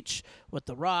Triple H, with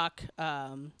The Rock,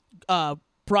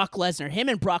 Brock Lesnar. Him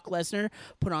and Brock Lesnar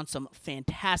put on some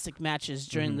fantastic matches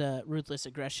during the Ruthless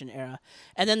Aggression era.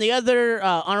 And then the other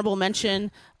honorable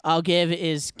mention I'll give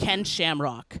is Ken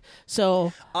Shamrock.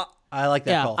 So I like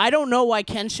that call. I don't know why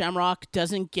Ken Shamrock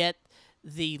doesn't get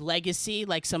the legacy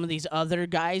like some of these other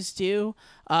guys do,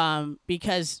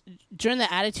 because during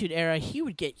the Attitude Era he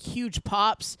would get huge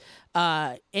pops,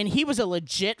 and he was a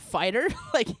legit fighter.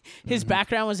 Like his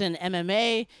background was in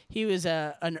MMA. He was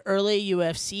an early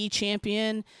UFC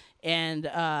champion, and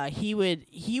he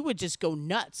would just go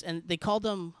nuts, and they called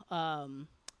him what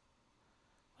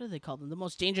do they call him, the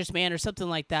most dangerous man or something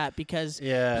like that, because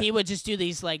he would just do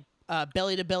these like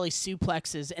belly to belly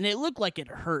suplexes, and it looked like it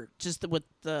hurt just with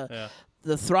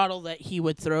the throttle that he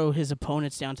would throw his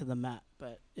opponents down to the mat.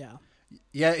 But yeah,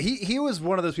 he was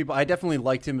one of those people. I definitely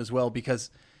liked him as well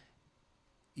because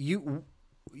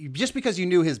just because you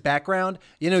knew his background,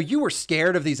 you were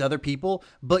scared of these other people,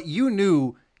 but you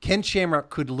knew Ken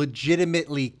Shamrock could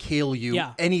legitimately kill you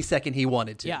any second he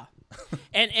wanted to. Yeah.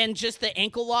 and just the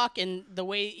ankle lock and the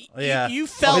way you Oh,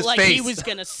 felt his like face. he was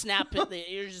gonna snap it.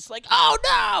 You're just like, oh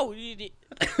no.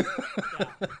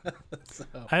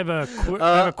 I have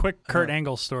a quick Kurt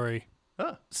Angle story.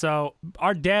 So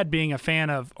our dad, being a fan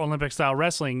of Olympic style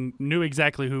wrestling, knew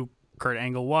exactly who Kurt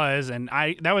Angle was, and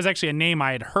that was actually a name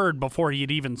I had heard before he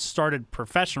had even started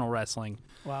professional wrestling.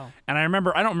 Wow. And I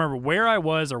don't remember where I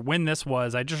was or when this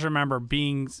was. I just remember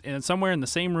being somewhere in the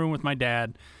same room with my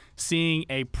dad, seeing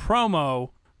a promo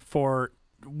for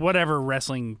whatever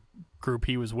wrestling group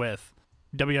he was with,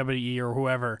 WWE or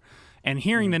whoever, and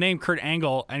hearing the name Kurt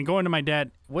Angle and going to my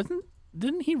dad,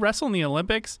 didn't he wrestle in the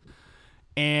Olympics?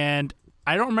 And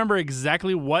I don't remember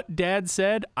exactly what Dad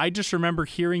said. I just remember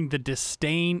hearing the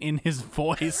disdain in his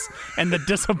voice and the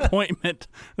disappointment,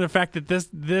 the fact that this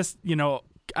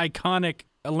iconic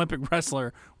Olympic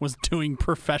wrestler was doing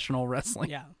professional wrestling.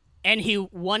 Yeah. And he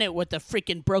won it with a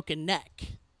freaking broken neck.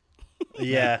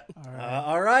 Yeah.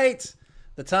 All right.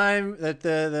 The time that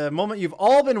the moment you've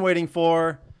all been waiting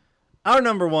for. Our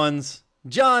number ones.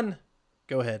 John,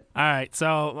 go ahead. All right.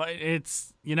 So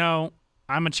it's,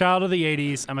 I'm a child of the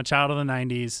 80s. I'm a child of the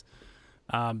 90s.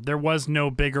 There was no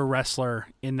bigger wrestler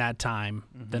in that time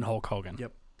than Hulk Hogan.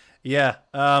 Yep. Yeah.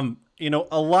 A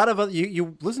lot of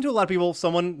you listen to a lot of people.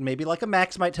 Someone maybe like a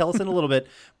Max might tell us in a little bit,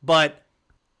 but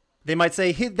they might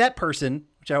say that person,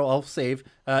 which I'll save,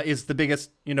 is the biggest,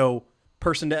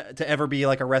 person to ever be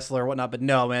like a wrestler or whatnot. But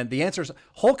no, man, the answer is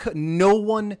Hulk. No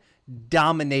one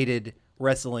dominated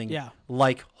wrestling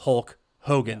like Hulk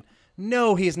Hogan.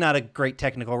 No, he's not a great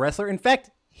technical wrestler. In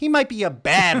fact, he might be a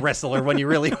bad wrestler when you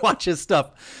really watch his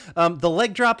stuff. The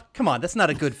leg drop, come on, that's not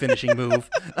a good finishing move.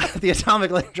 The atomic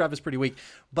leg drop is pretty weak.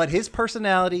 But his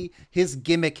personality, his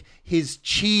gimmick, his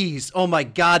cheese, oh my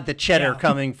God, the cheddar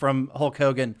coming from Hulk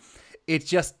Hogan. It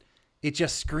just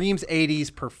screams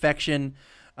 80s perfection.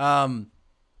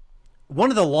 One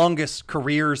of the longest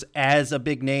careers as a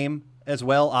big name as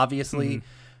well, obviously.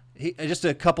 Just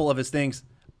a couple of his things.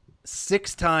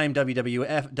 6-time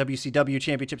WWF, WCW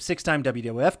championship, 6-time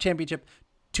WWF championship,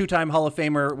 2-time Hall of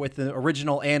Famer with the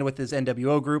original and with his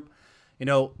NWO group. You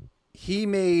know, he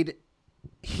made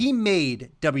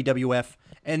WWF,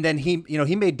 and then he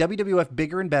made WWF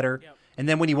bigger and better. Yep. And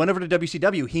then when he went over to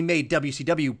WCW, he made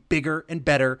WCW bigger and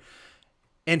better.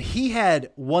 And he had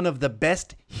one of the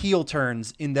best heel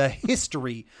turns in the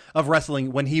history of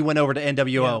wrestling when he went over to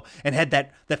NWO and had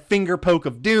that finger poke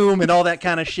of doom and all that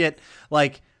kind of shit.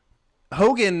 Like,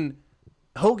 Hogan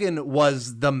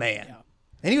was the man. Yeah.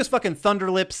 And he was fucking Thunder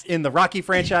Lips in the Rocky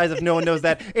franchise, if no one knows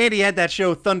that. And he had that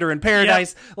show Thunder in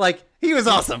Paradise. Yep. Like, he was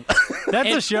awesome.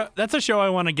 That's a show I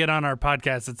want to get on our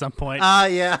podcast at some point.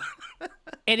 Yeah.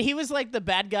 And he was like the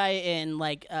bad guy in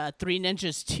like Three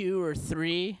Ninjas 2 or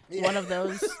 3, one of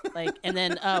those. Like, and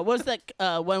then what was that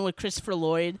one with Christopher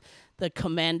Lloyd, the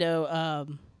Commando?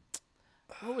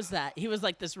 What was that? He was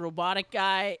like this robotic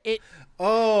guy.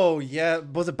 Oh yeah,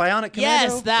 was it Bionic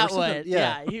Commando? Yes, that one.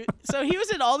 Yeah. So he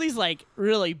was in all these like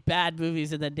really bad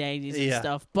movies in the 90s and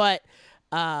stuff. But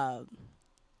I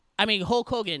mean, Hulk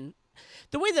Hogan.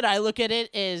 The way that I look at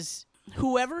it is,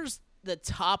 whoever's the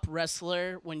top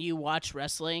wrestler when you watch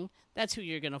wrestling, that's who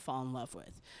you're going to fall in love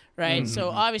with, right? So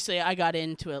obviously I got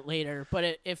into it later,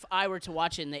 but if I were to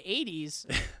watch it in the 80s,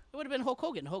 it would have been Hulk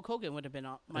Hogan. Hulk Hogan would have been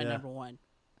my number one.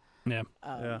 Yeah.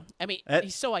 I mean,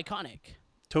 he's so iconic.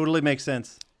 Totally makes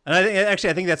sense. And I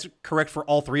think that's correct for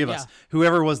all three of us.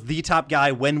 Whoever was the top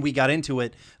guy when we got into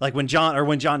it, like when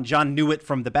John knew it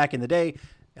from the back in the day,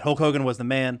 Hulk Hogan was the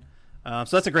man. So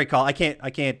that's a great call. I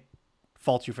can't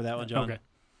fault you for that one, John. Okay.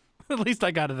 At least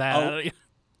I got to that out of you.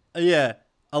 Yeah.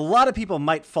 A lot of people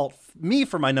might fault me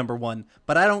for my number one,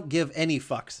 but I don't give any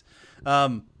fucks.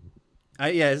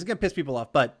 It's going to piss people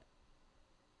off, but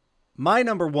my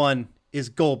number one is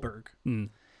Goldberg.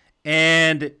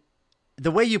 And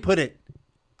the way you put it,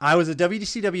 I was a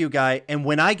WCW guy, and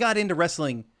when I got into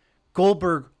wrestling,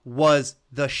 Goldberg was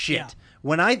the shit. Yeah.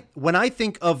 When I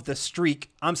think of the streak,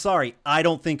 I'm sorry, I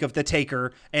don't think of the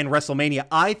Taker and WrestleMania.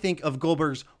 I think of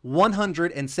Goldberg's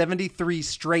 173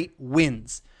 straight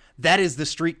wins. That is the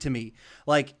streak to me.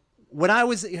 Like, when I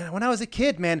was a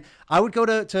kid, man, I would go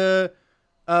to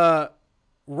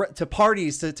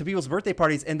parties, to people's birthday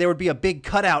parties, and there would be a big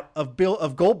cutout of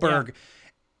Goldberg,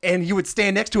 and you would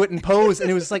stand next to it and pose,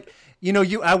 and it was like,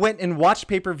 I went and watched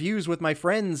pay-per-views with my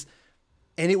friends,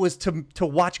 and it was to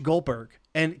watch Goldberg.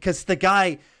 And because the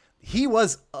guy, he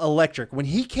was electric. When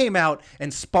he came out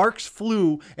and sparks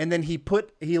flew, and then he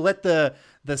let the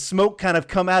smoke kind of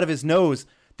come out of his nose,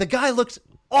 the guy looked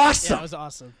awesome. Yeah, it was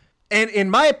awesome. And in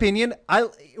my opinion,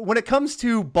 when it comes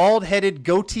to bald-headed,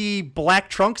 goatee, black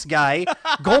trunks guy,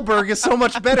 Goldberg is so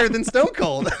much better than Stone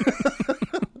Cold.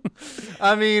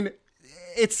 I mean,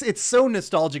 it's so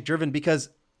nostalgic driven, because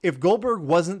if Goldberg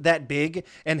wasn't that big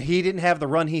and he didn't have the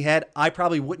run he had, I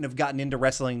probably wouldn't have gotten into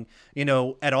wrestling,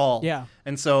 at all. Yeah.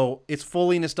 And so it's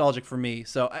fully nostalgic for me.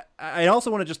 So I also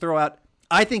want to just throw out,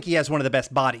 I think he has one of the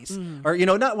best bodies, or,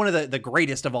 not one of the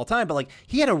greatest of all time, but like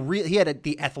he had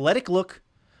the athletic look,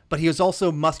 but he was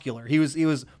also muscular. He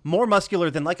was more muscular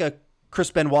than like a Chris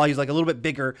Benoit. He was like a little bit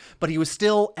bigger, but he was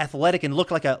still athletic and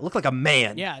looked like a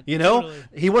man. Yeah, totally.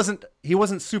 He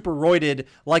wasn't super roided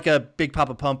like a Big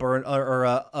Papa Pump or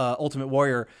a Ultimate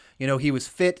Warrior. He was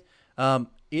fit.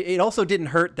 It also didn't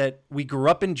hurt that we grew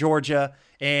up in Georgia,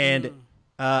 and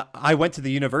I went to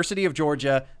the University of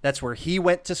Georgia. That's where he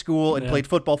went to school and played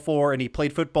football for, and he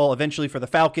played football eventually for the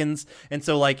Falcons. And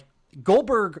so like,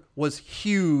 Goldberg was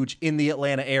huge in the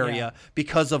Atlanta area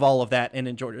because of all of that, and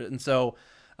in Georgia. And so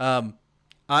I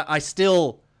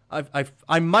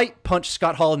might punch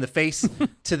Scott Hall in the face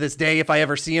to this day if I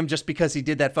ever see him, just because he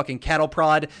did that fucking cattle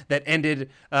prod that ended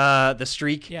the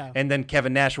streak, and then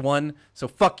Kevin Nash won. So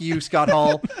fuck you, Scott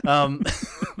Hall.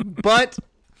 But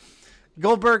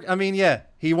Goldberg, I mean,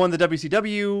 he won the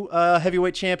WCW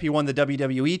heavyweight champ. He won the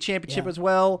WWE championship as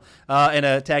well, and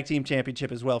a tag team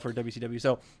championship as well for WCW.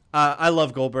 So I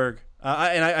love Goldberg,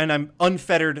 and I'm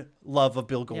unfettered love of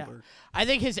Bill Goldberg. Yeah. I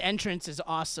think his entrance is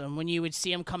awesome. When you would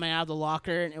see him coming out of the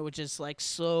locker, and it would just like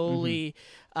slowly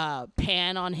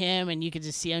pan on him, and you could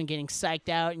just see him getting psyched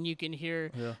out, and you can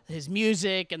hear his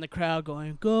music and the crowd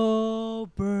going,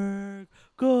 Goldberg,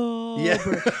 Goldberg.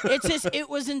 Yeah. It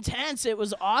was intense. It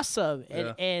was awesome.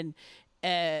 And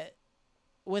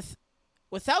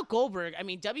without Goldberg, I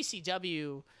mean,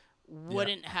 WCW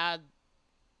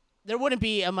there wouldn't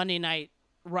be a Monday Night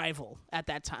rival at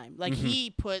that time. Like,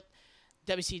 he put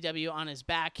WCW on his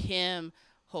back, him,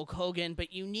 Hulk Hogan,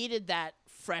 but you needed that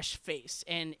fresh face,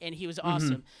 and he was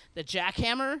awesome. The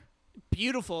jackhammer,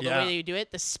 beautiful the way they do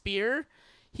it. The spear,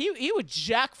 He would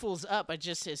jack fools up by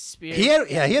just his spear. He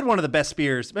had one of the best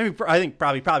spears. Maybe I think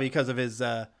probably because of his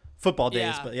football days.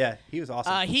 Yeah. But yeah, he was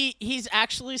awesome. He's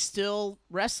actually still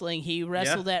wrestling. He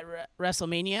wrestled at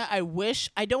WrestleMania.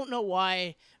 I don't know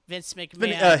why Vince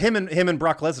McMahon. Him and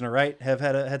Brock Lesnar, right? Have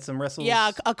had some wrestles.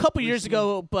 Yeah, a couple years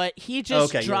ago, but he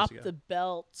just years dropped ago. the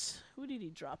belt. Who did he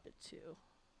drop it to?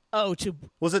 Oh,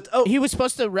 Was it? Oh, he was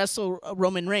supposed to wrestle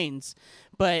Roman Reigns,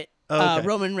 but okay.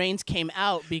 Roman Reigns came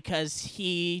out because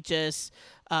he just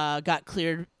got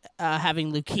cleared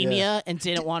having leukemia and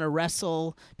didn't want to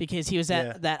wrestle because he was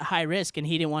at that high risk and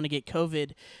he didn't want to get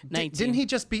COVID-19. Didn't he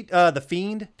just beat the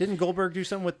Fiend? Didn't Goldberg do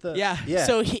something with the? Yeah.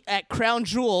 So he at Crown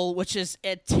Jewel, which is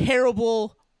a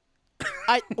terrible.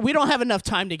 We don't have enough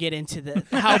time to get into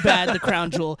how bad the Crown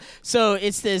Jewel. So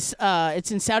it's this. It's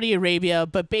in Saudi Arabia,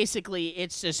 but basically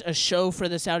it's just a show for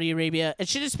the Saudi Arabia. It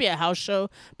should just be a house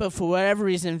show, but for whatever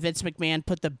reason, Vince McMahon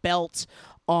put the belt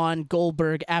on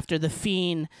Goldberg after the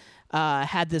Fiend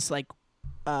had this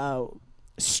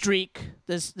streak,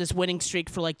 this winning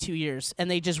streak for like 2 years, and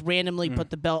they just randomly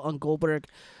put the belt on Goldberg.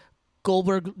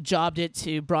 Goldberg jobbed it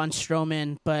to Braun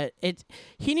Strowman, but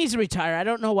he needs to retire. I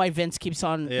don't know why Vince keeps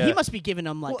on. Yeah. He must be giving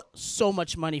him so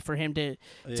much money for him to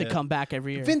come back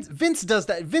every year. Vince does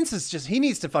that. Vince is just, he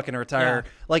needs to fucking retire.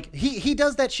 Yeah. Like he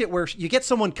does that shit where you get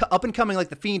someone up and coming like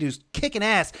the Fiend who's kicking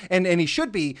ass and he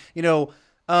should be,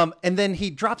 and then he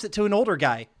drops it to an older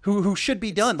guy who should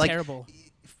be done. It's terrible.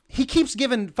 He keeps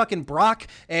giving fucking Brock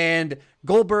and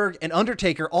Goldberg and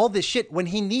Undertaker all this shit when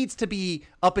he needs to be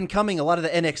up and coming a lot of the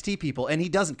NXT people, and he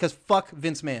doesn't because fuck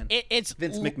Vince McMahon. It's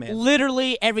Vince McMahon.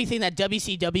 Literally everything that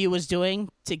WCW was doing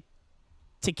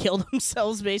to kill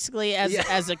themselves basically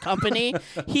as a company.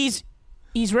 He's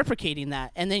replicating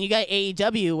that, and then you got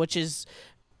AEW, which is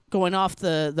going off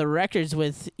the records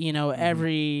with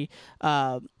every.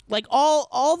 Like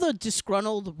all the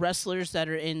disgruntled wrestlers that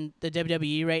are in the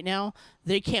WWE right now,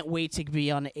 they can't wait to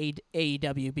be on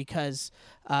AEW because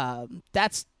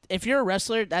if you're a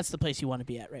wrestler, that's the place you want to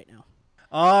be at right now.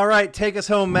 All right, take us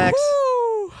home, Max.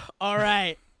 Woo! All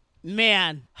right,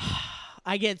 man,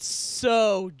 I get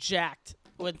so jacked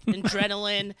with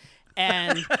adrenaline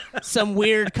and some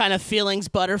weird kind of feelings,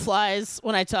 butterflies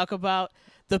when I talk about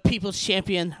the People's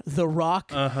Champion, The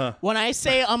Rock. When I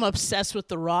say I'm obsessed with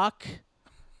The Rock,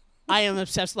 I am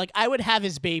obsessed. Like, I would have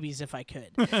his babies if I could.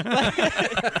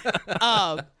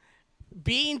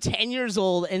 Being 10 years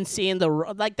old and seeing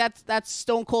that's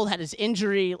Stone Cold had his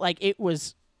injury. Like, it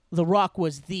was, The Rock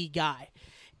was the guy.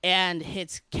 And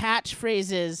his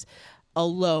catchphrases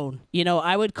alone.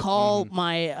 I would call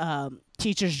my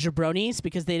teachers jabronis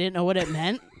because they didn't know what it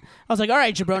meant. I was like, all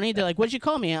right, jabroni. They're like, what'd you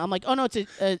call me? I'm like, oh, no, it's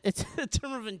a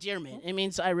term of endearment. It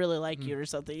means I really like you or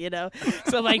something,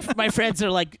 So, like, my friends are,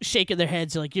 like, shaking their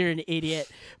heads. They're like, you're an idiot.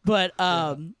 But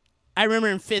I remember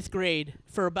in 5th grade,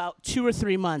 for about 2 or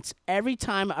 3 months, every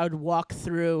time I would walk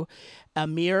through a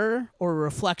mirror or a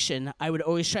reflection, I would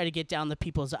always try to get down the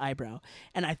people's eyebrow.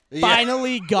 And I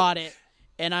finally got it.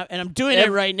 And I'm doing it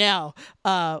right now.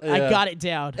 I got it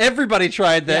down. Everybody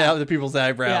tried that out of the people's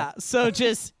eyebrow. Yeah, so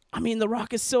just... The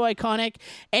Rock is so iconic.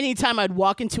 Anytime I'd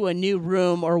walk into a new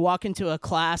room or walk into a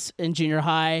class in junior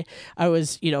high, I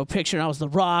was, picturing I was The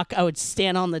Rock. I would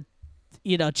stand on the,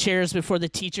 chairs before the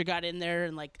teacher got in there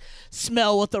and like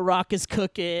smell what The Rock is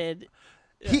cooking.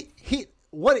 He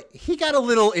got a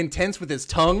little intense with his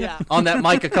tongue on that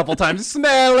mic a couple times.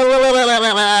 Smell.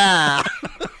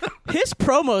 His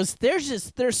promos,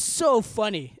 they're so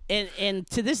funny, and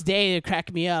to this day they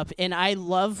crack me up. And I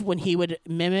love when he would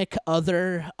mimic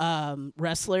other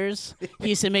wrestlers. He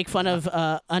used to make fun of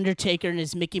Undertaker and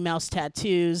his Mickey Mouse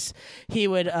tattoos. He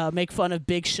would make fun of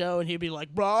Big Show, and he'd be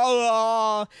like,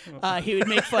 blah, blah. He would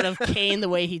make fun of Kane the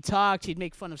way he talked. He'd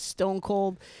make fun of Stone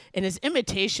Cold, and his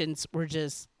imitations were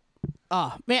just,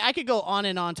 man, I could go on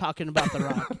and on talking about The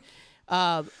Rock.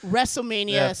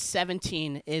 WrestleMania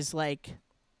 17 is like.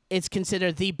 It's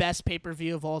considered the best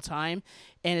pay-per-view of all time,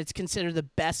 and it's considered the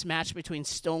best match between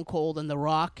Stone Cold and The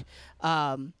Rock.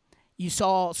 You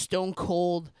saw Stone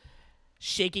Cold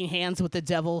shaking hands with the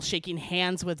devil, shaking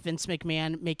hands with Vince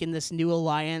McMahon, making this new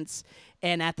alliance,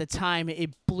 and at the time, it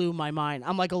blew my mind.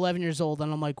 I'm like 11 years old,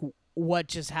 and I'm like, what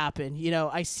just happened?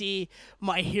 I see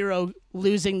my hero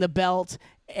losing the belt,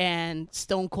 and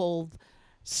Stone Cold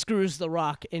screws The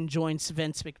Rock and joins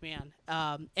Vince McMahon.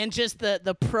 And just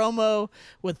the promo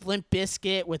with Limp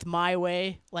Bizkit, with My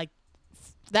Way, like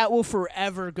that will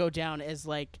forever go down as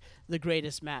like the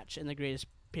greatest match and the greatest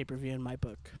pay-per-view in my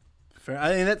book.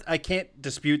 Fair. I can't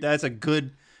dispute that. That's a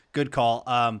good call.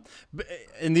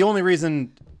 And the only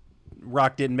reason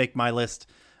Rock didn't make my list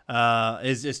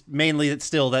is just mainly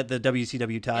still that the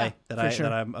WCW tie for that sure.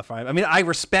 I'm a fan. I mean, I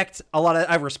respect a lot of.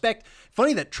 I respect.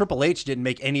 Funny that Triple H didn't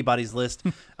make anybody's list.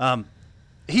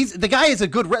 He's the guy is a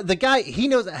good. The guy, he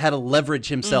knows how to leverage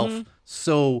himself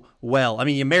so well. I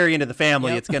mean, you marry into the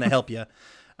family, it's gonna help you.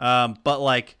 But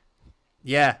like,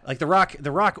 yeah, like The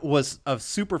Rock was a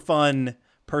super fun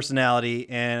personality,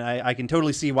 and I can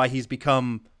totally see why he's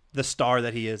become the star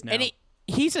that he is now. And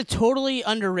he's a totally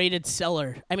underrated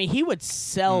seller. I mean, he would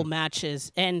sell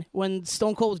matches, and when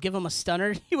Stone Cold would give him a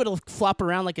stunner, he would flop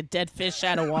around like a dead fish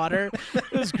out of water.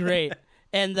 It was great.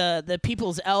 And the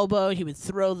people's elbow, he would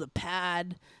throw the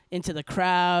pad into the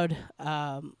crowd.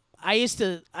 I used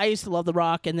to love The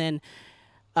Rock, and then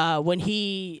when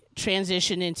he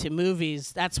transitioned into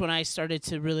movies, that's when I started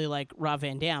to really like Rob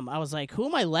Van Dam. I was like, who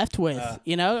am I left with?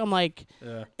 I'm like,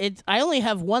 I only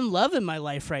have one love in my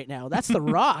life right now. That's The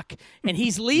Rock, and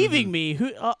he's leaving me.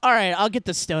 All right, I'll get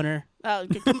the stoner. Come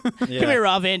here,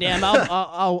 Rob Van Dam.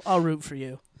 I'll root for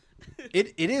you.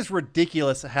 It is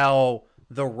ridiculous how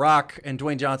The Rock and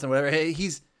Dwayne Johnson, whatever,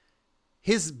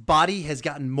 his body has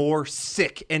gotten more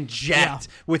sick and jacked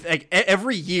with like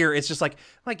every year. It's just like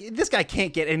this guy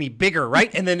can't get any bigger,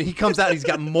 right? And then he comes out and he's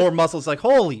got more muscles. Like,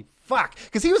 holy fuck.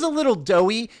 Because he was a little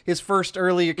doughy his first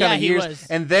earlier kind of years. Was.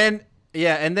 And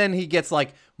then he gets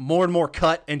like more and more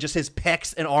cut, and just his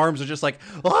pecs and arms are just like,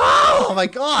 oh my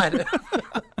God.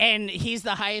 And he's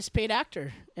the highest paid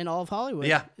actor in all of Hollywood.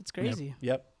 Yeah. It's crazy.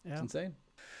 Yep. It's insane.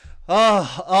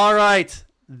 Oh, all right.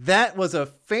 That was a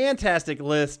fantastic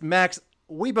list. Max,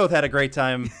 we both had a great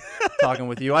time talking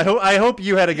with you. I hope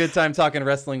you had a good time talking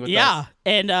wrestling with us. Yeah,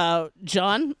 and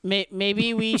John,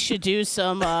 maybe we should do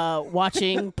some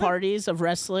watching parties of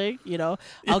wrestling.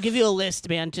 I'll give you a list,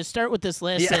 man. Just start with this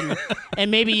list,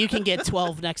 and maybe you can get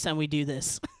 12 next time we do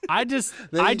this. I just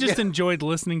enjoyed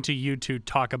listening to you two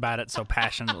talk about it so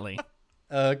passionately.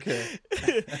 Okay.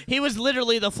 He was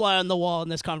literally the fly on the wall in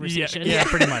this conversation. Yeah,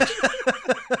 pretty much.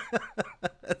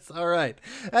 That's all right.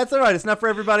 It's not for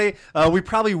everybody. We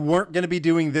probably weren't going to be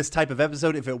doing this type of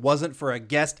episode if it wasn't for a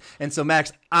guest. And so,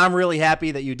 Max, I'm really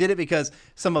happy that you did it, because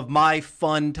some of my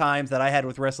fun times that I had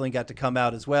with wrestling got to come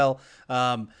out as well.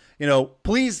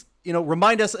 Please,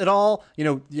 remind us at all,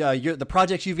 the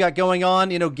projects you've got going on,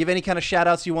 give any kind of shout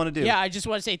outs you want to do. Yeah, I just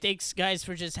want to say thanks, guys,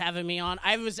 for just having me on.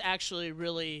 I was actually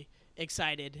really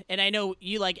excited, and I know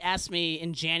you asked me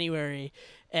in January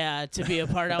to be a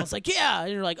part. I was like, yeah,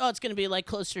 and you're like, oh, it's gonna be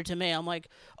closer to May. I'm like,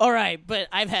 all right, but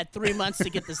I've had 3 months to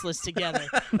get this list together.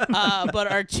 But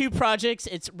our two projects,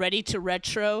 it's Ready to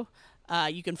Retro.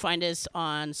 You can find us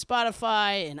on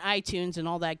Spotify and iTunes and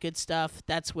all that good stuff.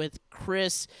 That's with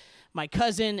Chris, my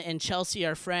cousin, and Chelsea,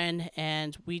 our friend,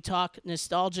 and we talk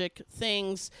nostalgic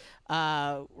things.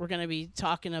 We're going to be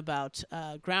talking about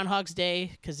Groundhog's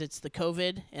Day, because it's the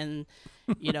COVID, and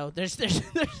there's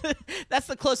that's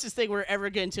the closest thing we're ever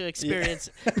going to experience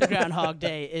to Groundhog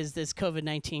Day is this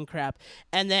COVID-19 crap.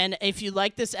 And then if you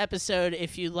like this episode,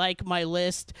 if you like my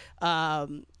list,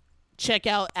 check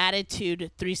out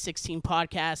Attitude 316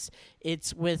 podcast.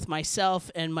 It's with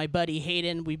myself and my buddy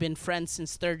Hayden. We've been friends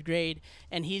since 3rd grade,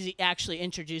 and he's actually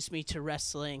introduced me to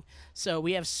wrestling. So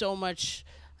we have so much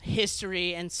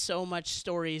history and so much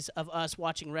stories of us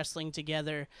watching wrestling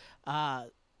together.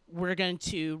 We're going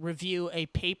to review a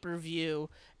pay-per-view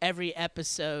every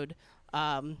episode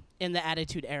in the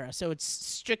Attitude Era. So it's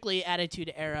strictly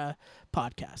Attitude Era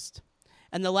podcast.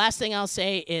 And the last thing I'll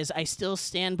say is I still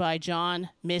stand by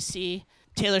John, Missy,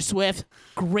 Taylor Swift.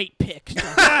 Great pick.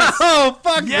 Oh,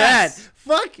 fuck that.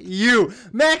 Fuck you.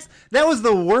 Max, that was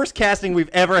the worst casting we've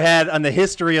ever had on the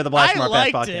history of the Blast from Our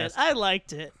Past podcast. I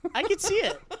liked it. I could see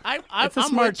it. It's a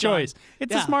smart choice.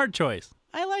 It's a smart choice.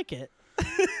 I like it.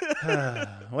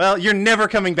 Well, you're never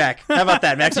coming back. How about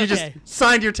that, Max? You just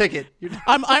signed your ticket.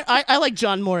 I like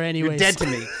John more anyways. You're dead to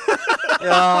me.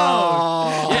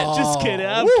 Yeah, just kidding.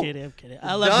 I'm kidding.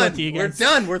 I love both of you guys. We're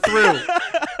done. We're through.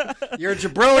 You're a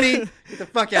jabroni. Get the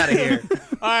fuck out of here.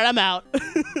 All right, I'm out.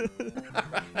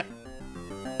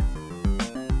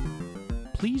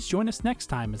 Please join us next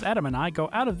time as Adam and I go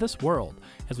out of this world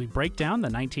as we break down the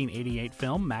 1988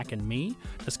 film Mac and Me,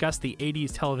 discuss the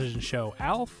 80s television show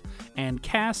Alf, and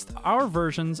cast our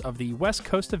versions of the West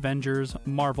Coast Avengers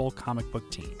Marvel comic book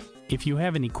team. If you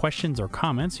have any questions or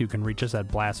comments, you can reach us at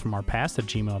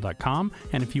blastfromourpast@gmail.com.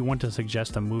 And if you want to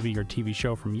suggest a movie or TV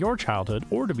show from your childhood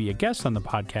or to be a guest on the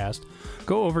podcast,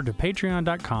 go over to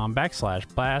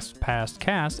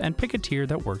patreon.com/blastpastcast and pick a tier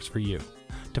that works for you.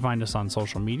 To find us on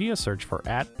social media, search for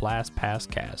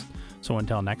 @BlastPastCast. So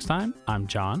until next time, I'm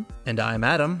John. And I'm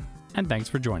Adam. And thanks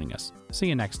for joining us. See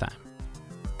you next time.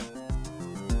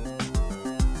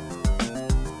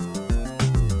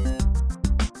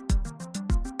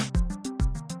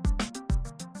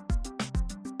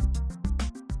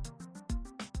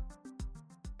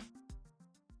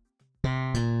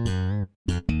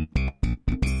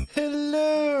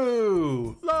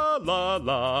 la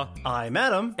la. I'm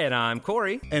Adam. And I'm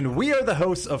Corey. And we are the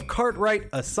hosts of Cartwright,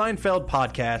 a Seinfeld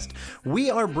podcast. We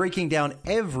are breaking down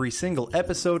every single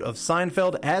episode of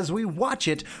Seinfeld as we watch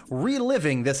it,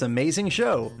 reliving this amazing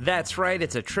show. That's right,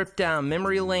 it's a trip down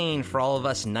memory lane for all of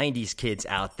us 90s kids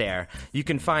out there. You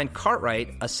can find Cartwright,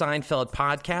 a Seinfeld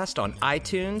podcast on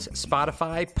iTunes,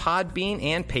 Spotify, Podbean,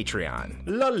 and Patreon.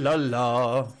 La la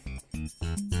la.